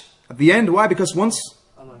hajj at the end. Why? Because once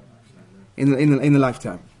in the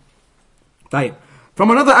lifetime. طيب.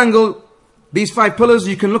 From another angle, these 5 pillars,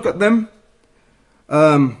 you can look at them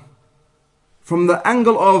from the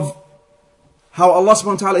angle of how Allah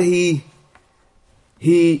subhanahu wa ta'ala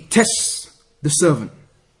He tests the servant.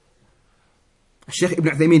 Shaykh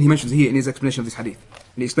Ibn Uthaymeen, he mentions here in his explanation of this hadith,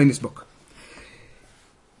 and he explained this book.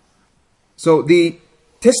 So the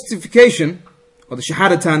testification, or the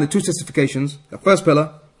shahadatan, the 2 testifications, the first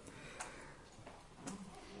pillar,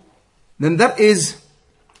 then that is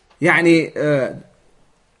يعني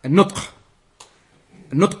النطق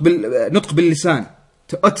باللسان,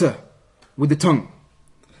 to utter with the tongue,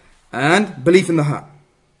 and belief in the heart.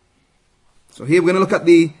 So here we're going to look at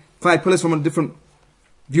the 5 pillars from a different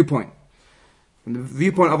viewpoint. From the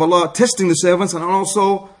viewpoint of Allah testing the servants, and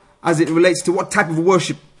also as it relates to what type of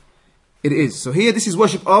worship it is. So here this is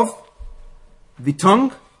worship of the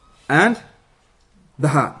tongue and the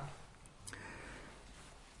heart.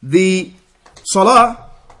 The salah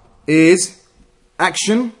is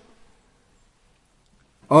action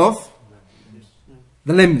of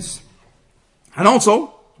the limbs, and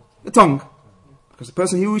also the tongue, because the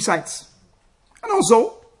person who recites, and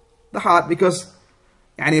also the heart, because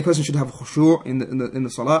a person should have khushu' in the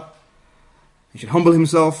salah. He should humble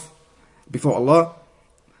himself before Allah.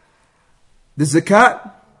 The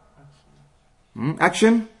zakat,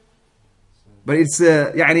 action, but it's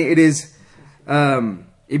it is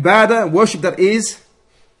ibadah, worship that is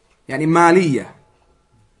maliyah,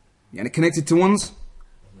 connected to one's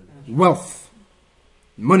wealth,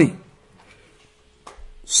 money.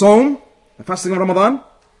 Sawm, the fasting of Ramadan,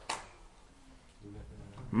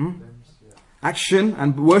 action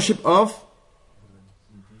and worship of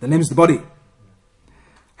the limbs, the body.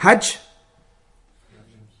 Hajj,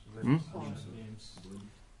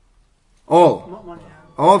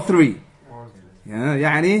 all 3.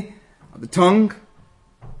 The tongue,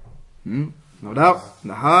 no doubt,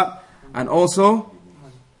 the heart, and also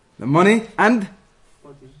the money and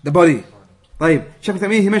the body. طيب. Shaykh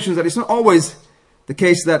Uthaymeen, he mentions that it's not always the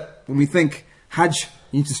case that when we think Hajj,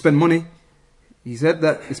 you need to spend money. He said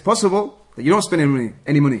that it's possible that you don't spend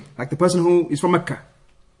any money. Like the person who is from Mecca.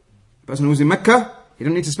 The person who's in Mecca, he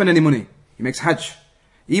don't need to spend any money. He makes Hajj.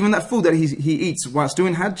 Even that food that he eats whilst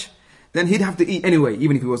doing Hajj, then he'd have to eat anyway,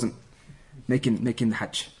 even if he wasn't making the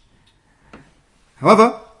Hajj.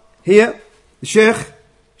 However, here, the Shaykh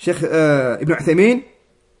Ibn Uthaymeen,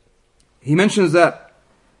 he mentions that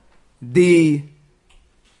these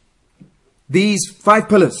 5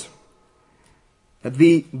 pillars, that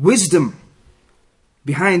the wisdom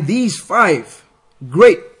behind these 5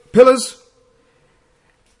 great pillars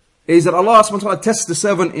is that Allah subhanahu wa ta'ala tests the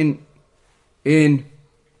servant in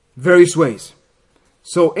various ways.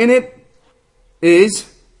 So in it is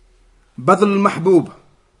badl al-mahbub,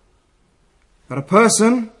 that a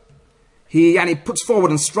person, he puts forward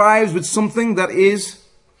and strives with something that is,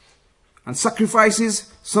 and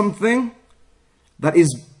sacrifices something that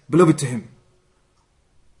is beloved to him.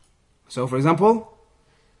 So for example,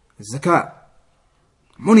 zakat,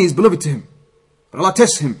 money is beloved to him, but Allah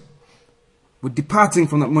tests him with departing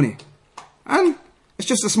from that money, and it's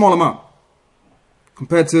just a small amount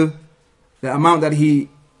compared to the amount that he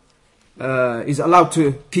is allowed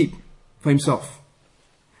to keep for himself.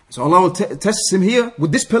 So Allah will test him here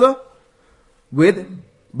with this pillar, with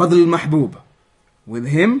badl al-mahbub, with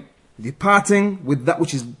him departing with that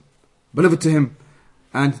which is beloved to him,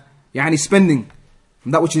 and spending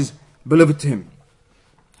from that which is beloved to him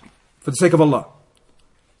for the sake of Allah.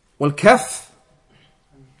 وَالْكَفْ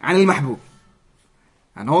عَنِ الْمَحْبُوبِ,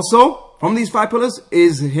 and also from these 5 pillars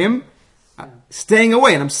is him staying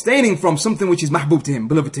away and abstaining from something which is mahbub to him,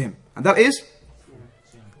 beloved to him, and that is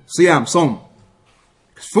siyam, sawm.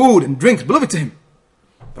 Because food and drink is beloved to him,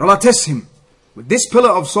 but Allah tests him with this pillar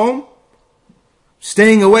of sawm,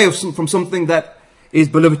 staying away from something that is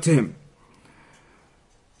beloved to him.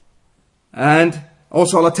 And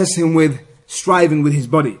also Allah tests him with striving with his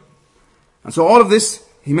body. And so all of this,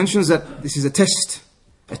 he mentions that this is a test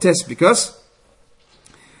because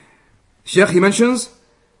Shaykh, he mentions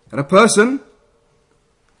that a person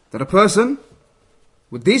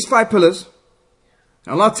with these 5 pillars,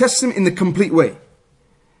 Allah tests him in the complete way.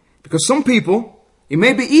 Because some people, it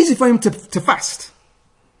may be easy for him to fast.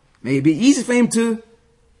 It may be easy for him to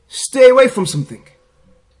stay away from something.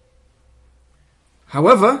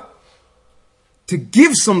 However, to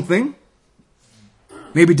give something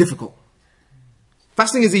may be difficult.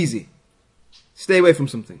 Fasting is easy. Stay away from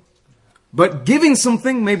something. But giving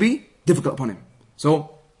something may be difficult upon him.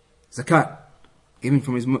 So, zakat, giving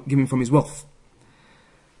from his wealth.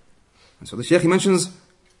 And so the Shaykh, he mentions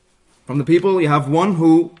from the people, you have one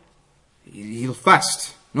who he'll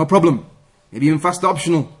fast, no problem. Maybe even fast the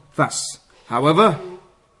optional fast. However,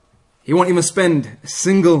 he won't even spend a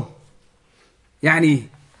single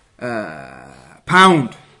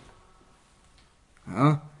pound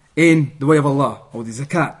in the way of Allah, or the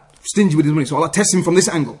zakat, stingy with his money. So Allah tests him from this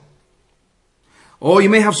angle. Or you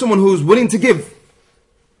may have someone who's willing to give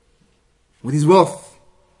with his wealth,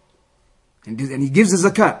 and he gives the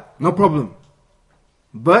zakat, no problem.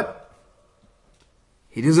 But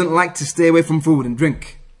he doesn't like to stay away from food and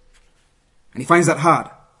drink, and he finds that hard.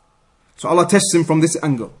 So Allah tests him from this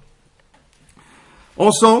angle.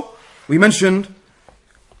 Also, we mentioned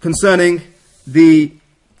concerning the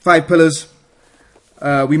 5 pillars,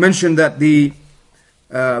 we mentioned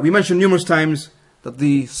numerous times that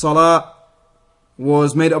the salah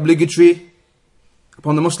was made obligatory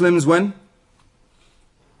upon the Muslims when?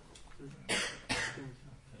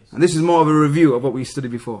 And this is more of a review of what we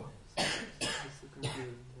studied before.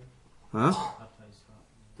 Huh?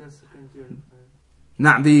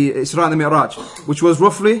 Nah, the Isra and the Mi'raj, which was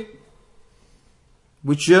roughly,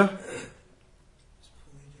 which year?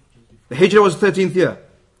 The Hijrah was the 13th year,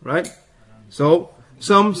 right? So,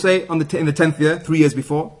 some say in the 10th year, 3 years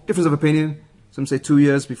before. Difference of opinion. Some say 2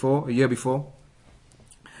 years before, a year before.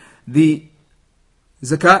 The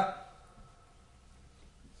zakat,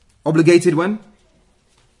 obligated when?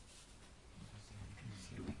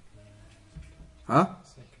 Huh?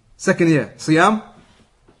 Second year. Siyam,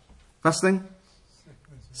 fasting,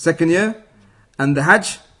 second year. And the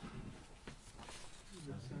Hajj?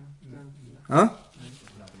 Huh?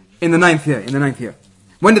 In the 9th year. In the 9th year.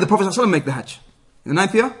 When did the Prophet ﷺ make the Hajj? In the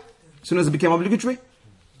 9th year? As soon as it became obligatory?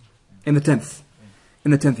 In the 10th.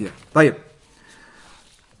 In the 10th year. طيب.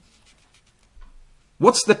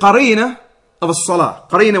 What's the qarina of a salah?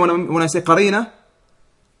 Qarina, when I say qarina,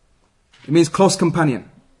 it means close companion.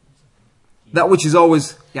 That which is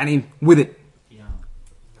always with it.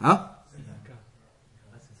 Huh?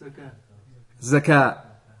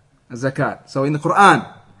 Zakat. So in the Quran,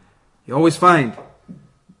 you always find,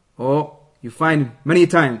 or you find many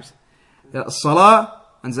times, that salah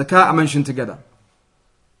and zakat are mentioned together.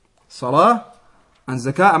 Salah and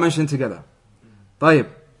zakat are mentioned together. طيب.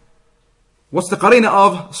 What's the qarina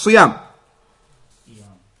of siyam?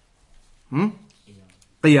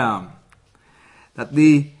 Qiyam. That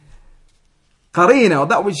the qarina, or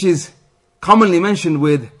that which is commonly mentioned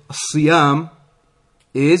with siyam,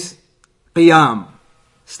 is qiyam,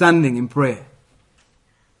 standing in prayer.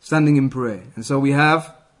 Standing in prayer. And so we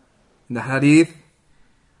have in the hadith,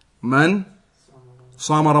 man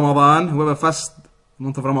sama Ramadan, whoever fasts the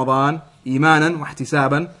month of Ramadan, imanan wa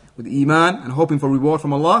ihtisaban, with iman and hoping for reward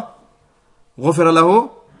from Allah, غفر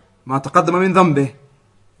له ما تقدم من ذنبه,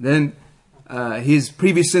 then his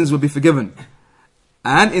previous sins will be forgiven.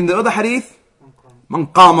 And in the other hadith, man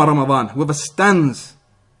qama Ramadan, whoever stands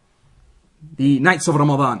the nights of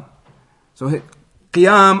Ramadan. So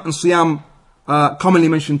qiyam and siyam are commonly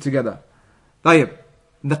mentioned together. طيب.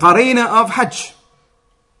 The qarina of Hajj,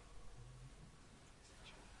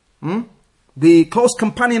 the close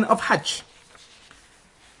companion of Hajj.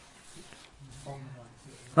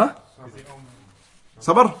 Huh?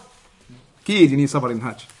 Sabr? Kid, you need sabr in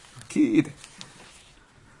Hajj. Kid.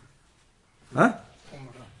 Huh?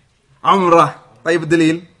 Umrah. طيب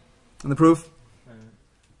الدليل and the proof.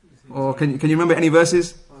 Or can you remember any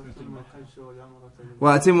verses?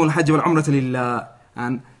 وَأَتِمُّ الْحَجَّ وَالْعُمْرَةَ لِلَّهِ,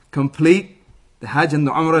 and complete the Hajj and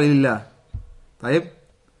the Umrah لله. طيب.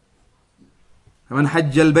 فمن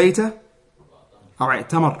حج البيت أو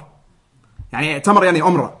اعتمر, اعتمر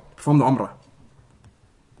عمرة, perform the Umrah.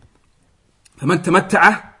 فمن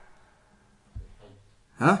تمتع,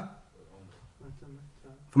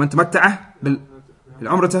 فمن تمتع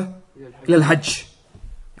بالعمرة إلى الحج.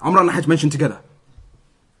 Umrah and Hajj mentioned together.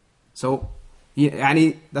 So,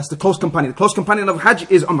 that's the close companion. The close companion of Hajj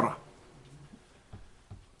is Umrah.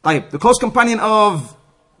 طيب. The close companion of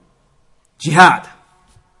Jihad.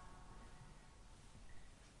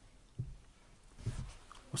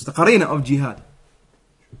 What's the qarina of Jihad?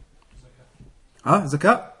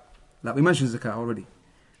 Zakat? No, we mentioned zakat already.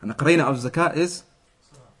 And the qarina of zakat is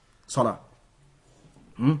salah.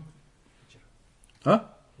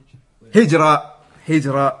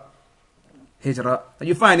 Hijrah. hijrah that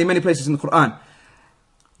you find in many places in the Quran.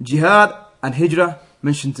 Jihad and hijrah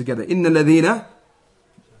mentioned together. إِنَّ الَّذِينَ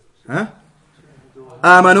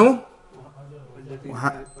آمَنُوا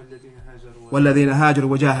وَالَّذِينَ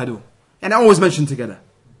هَاجَرُوا وَجَاهَدُوا. And always mentioned together.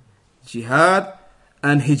 Jihad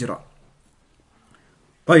and hijrah.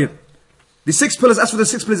 طيب. The 6 pillars, as for the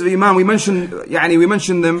 6 pillars of Iman, we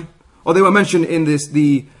mentioned them, or they were mentioned in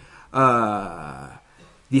the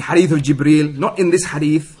hadith of Jibreel, not in this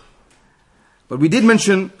hadith, but we did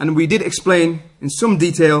mention and we did explain in some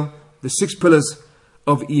detail the 6 pillars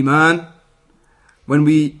of Iman when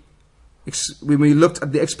we looked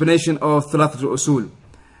at the explanation of Thalathatul Usul.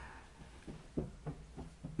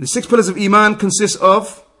 The 6 pillars of Iman consist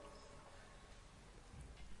of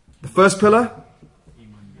the first pillar,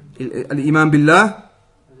 Al-Iman Billah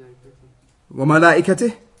wa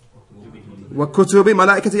Malaikatih wa Kutubi.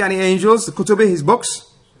 Malaikatih yani angels, Kutubi his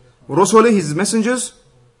books, wa Rusuli his messengers,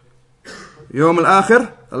 Yawm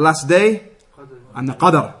al-Akhir, the last day, and the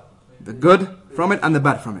Qadr, the good from it and the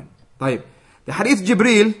bad from it. طيب. The hadith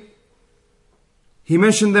Jibreel, he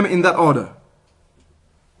mentioned them in that order.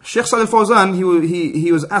 Shaykh Salih al-Fawzan,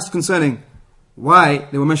 he was asked concerning why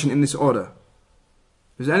they were mentioned in this order.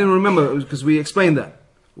 Does anyone remember? Because we explained that.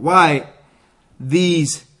 Why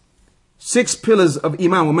these 6 pillars of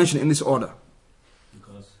Iman were mentioned in this order.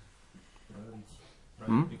 Because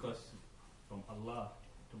because from Allah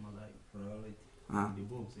to Malaik, the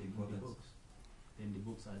books, then the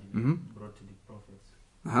books are brought to the prophets.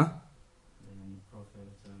 Then the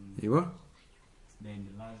prophets, then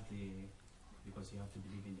the last day, because you have to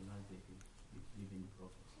believe in the last day, you believe in the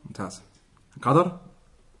prophets. Qadr?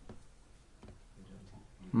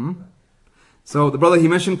 So the brother, he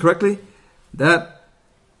mentioned correctly that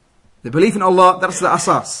the belief in Allah, that's the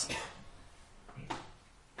asas.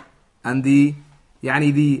 And the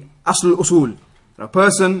asl al-usul. A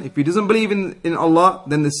person, if he doesn't believe in Allah,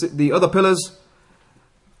 then the other pillars,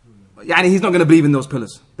 he's not going to believe in those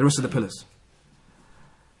pillars, the rest of the pillars.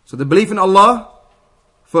 So the belief in Allah,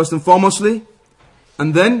 first and foremostly,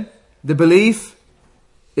 and then the belief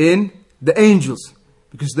in the angels.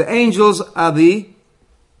 Because the angels are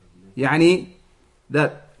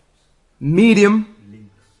that medium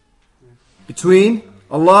between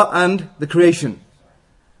Allah and the creation.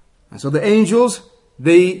 And so the angels,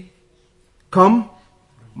 they come,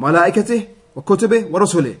 Malaikatih wa Kutubih wa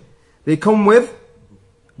Rusuli. They come with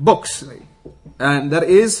books. And that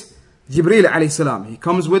is Jibreel alayhi salam. He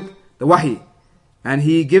comes with the wahi. And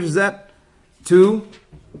he gives that to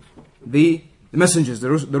the messengers, the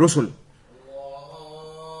Rusul.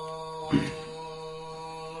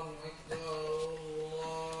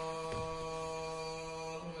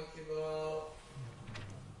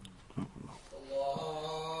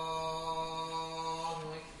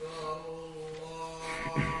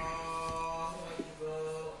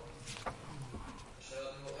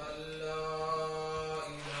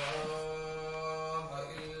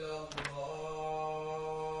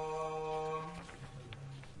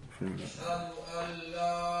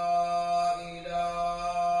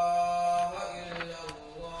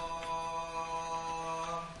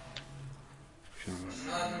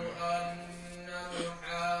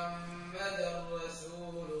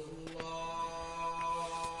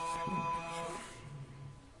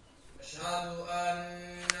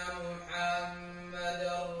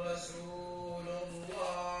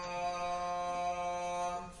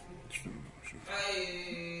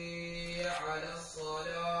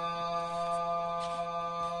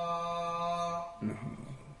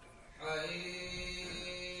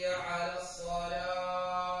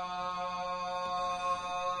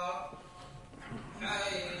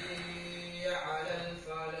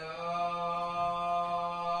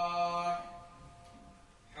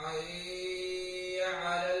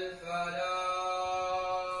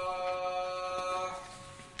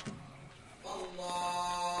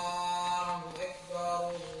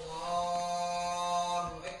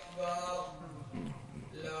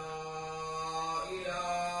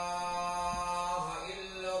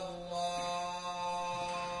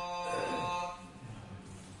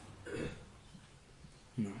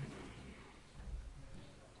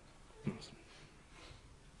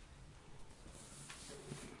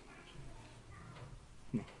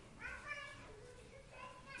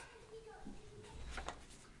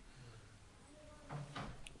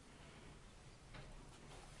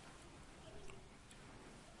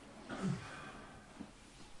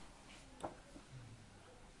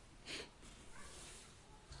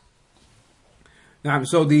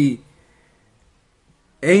 So the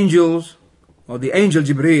angels, or the angel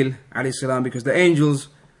Jibreel alayhi salam, because the angels,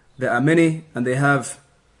 there are many, and they have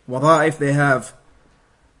wada'if, they have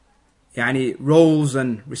roles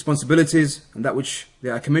and responsibilities, and that which they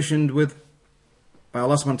are commissioned with by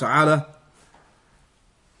Allah subhanahu wa ta'ala.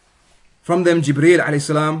 From them, Jibreel alayhi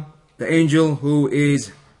salam, the angel who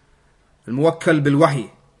is al-muwakkal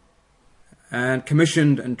bil-wahi, and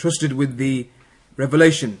commissioned and trusted with the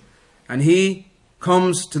revelation. And he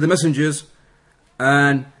comes to the messengers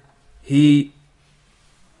and he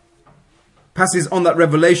passes on that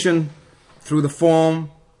revelation through the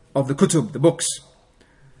form of the kutub, the books.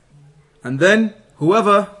 And then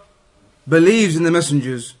whoever believes in the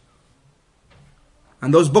messengers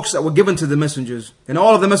and those books that were given to the messengers, and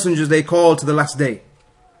all of the messengers, they call to the last day.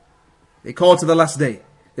 They call to the last day.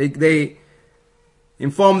 They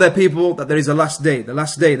inform their people that there is a last day. The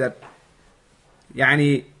last day that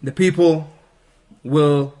the people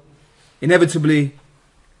will inevitably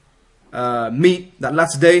meet that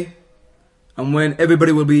last day, and when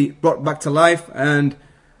everybody will be brought back to life, and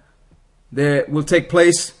there will take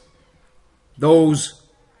place those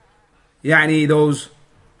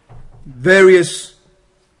various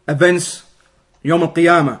events, Yawm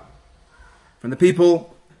al-Qiyamah, from the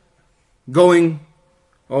people going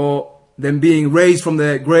or them being raised from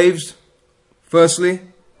their graves firstly,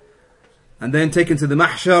 and then taken to the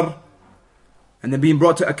mahshar, and then being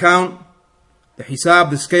brought to account, the hisab,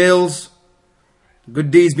 the scales,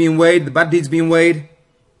 good deeds being weighed, the bad deeds being weighed,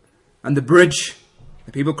 and the bridge,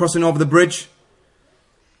 the people crossing over the bridge,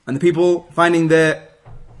 and the people finding their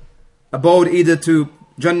abode either to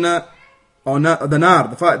Jannah or the nar,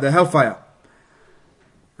 the hellfire.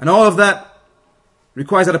 And all of that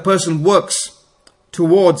requires that a person works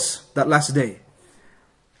towards that last day.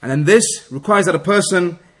 And then this requires that a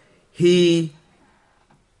person, he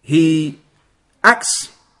acts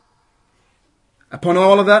upon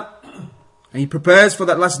all of that, and he prepares for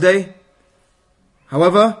that last day.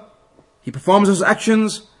 However, he performs those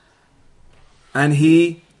actions and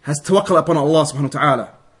he has tawakkul upon Allah subhanahu wa ta'ala.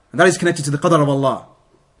 And that is connected to the qadr of Allah.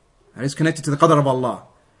 That is connected to the qadr of Allah.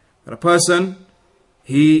 That a person,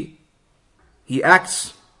 he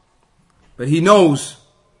acts, but he knows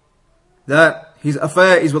that his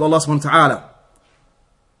affair is with Allah subhanahu wa ta'ala.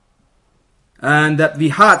 And that the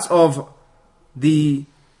hearts of the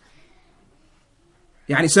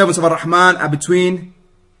servants of Ar-Rahman are between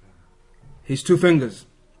his two fingers.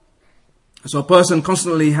 So a person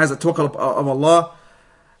constantly has a tawakkul of Allah,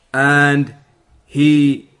 and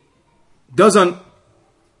he doesn't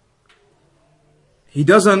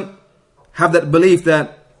have that belief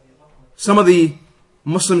that some of the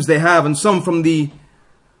Muslims they have, and some from the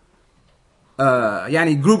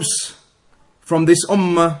groups from this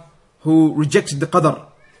ummah who rejected the qadr.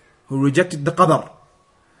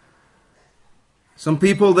 Some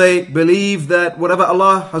people, they believe that whatever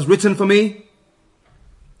Allah has written for me,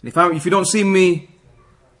 if you don't see me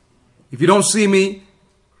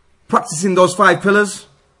practicing those 5 pillars,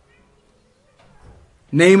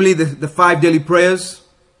 namely the 5 daily prayers,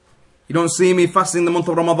 you don't see me fasting the month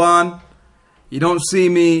of Ramadan, you don't see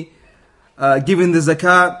me giving the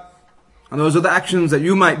zakat, and those are the actions that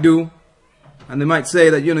you might do, and they might say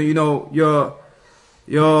that you're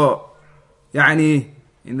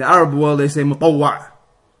in the Arab world they say mutawwa',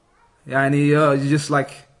 you're just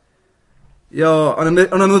like, you're on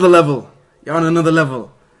another level,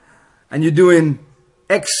 and you're doing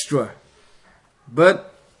extra,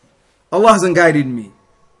 but Allah hasn't guided me.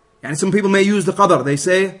 And some people may use the qadr. They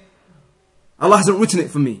say, Allah hasn't written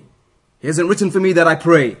it for me. He hasn't written for me that I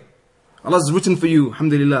pray. Allah has written for you,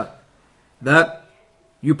 alhamdulillah, that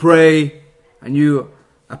you pray and you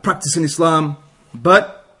are practicing Islam,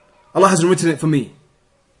 but Allah hasn't written it for me.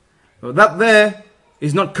 So that there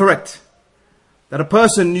is not correct. That a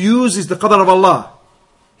person uses the qadr of Allah.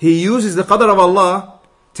 He uses the qadr of Allah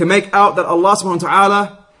to make out that Allah subhanahu wa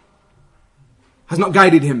ta'ala has not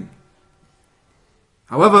guided him.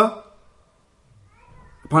 However,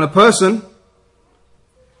 upon a person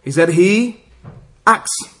is that he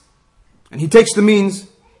acts and he takes the means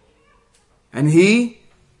and he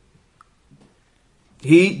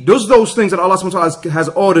does those things that Allah subhanahu wa ta'ala has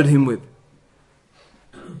ordered him with.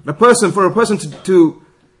 For a person for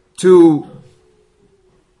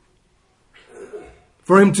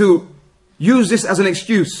him to use this as an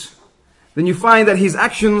excuse, then you find that his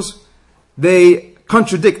actions, they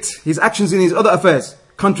contradict, his actions in his other affairs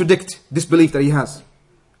contradict this belief that he has.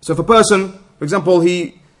 So if a person, for example,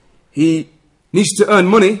 he needs to earn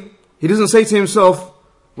money, he doesn't say to himself,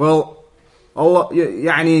 well, Allah,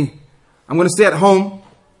 I'm going to stay at home,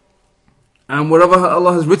 and wherever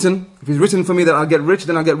Allah has written, if He's written for me that I'll get rich,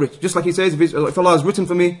 then I'll get rich. Just like He says, if Allah has written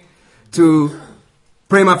for me to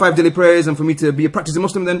pray my 5 daily prayers and for me to be a practicing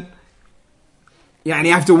Muslim, then I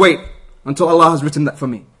have to wait until Allah has written that for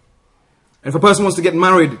me. If a person wants to get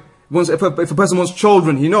married, if a person wants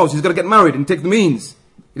children, he knows he's got to get married and take the means.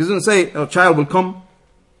 He doesn't say a child will come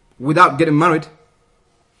without getting married.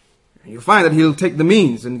 You find that he'll take the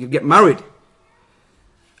means and he'll get married.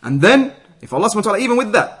 And then, if Allah subhanahu wa ta'ala, even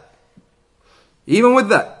with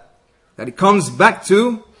that it comes back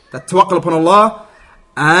to that tawakkul upon Allah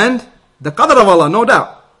and the qadr of Allah, no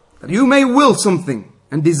doubt. That you may will something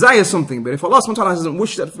and desire something, but if Allah subhanahu wa ta'ala hasn't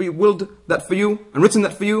wished that for you, willed that for you, and written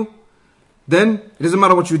that for you, then it doesn't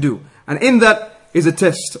matter what you do. And in that is a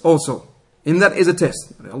test also. In that is a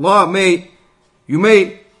test. You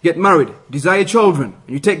may get married, desire children,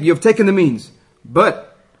 and you have taken the means,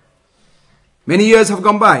 but many years have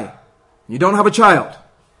gone by, and you don't have a child.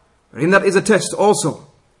 But in that is a test also.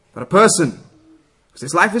 That a person, because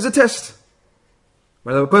this life is a test,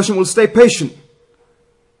 whether a person will stay patient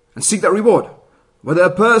and seek that reward. Whether a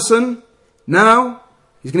person now,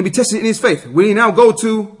 he's going to be tested in his faith. Will he now go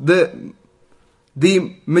to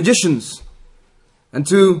the magicians and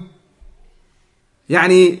to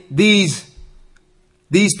these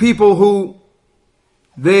people who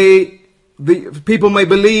people may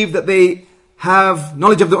believe that they have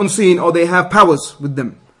knowledge of the unseen, or they have powers with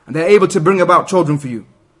them and they're able to bring about children for you.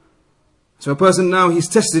 So a person now, he's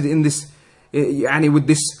tested in this, with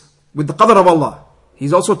the qadr of Allah.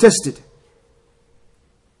 He's also tested.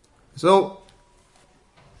 So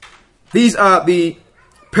these are the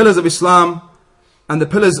pillars of Islam and the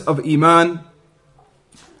pillars of Iman.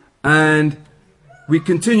 And we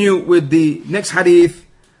continue with the next hadith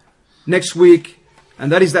next week,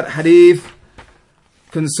 and that is that hadith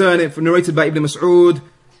concerning, narrated by Ibn Mas'ud,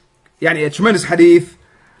 a tremendous hadith,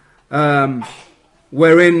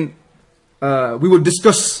 wherein we will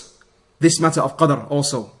discuss this matter of qadr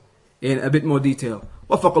also in a bit more detail.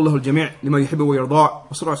 وفق الله الجميع لما يحب ويرضى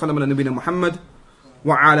وصلى الله وسلم على نبينا محمد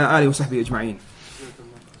وعلى آله وصحبه أجمعين.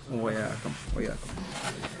 وياكم.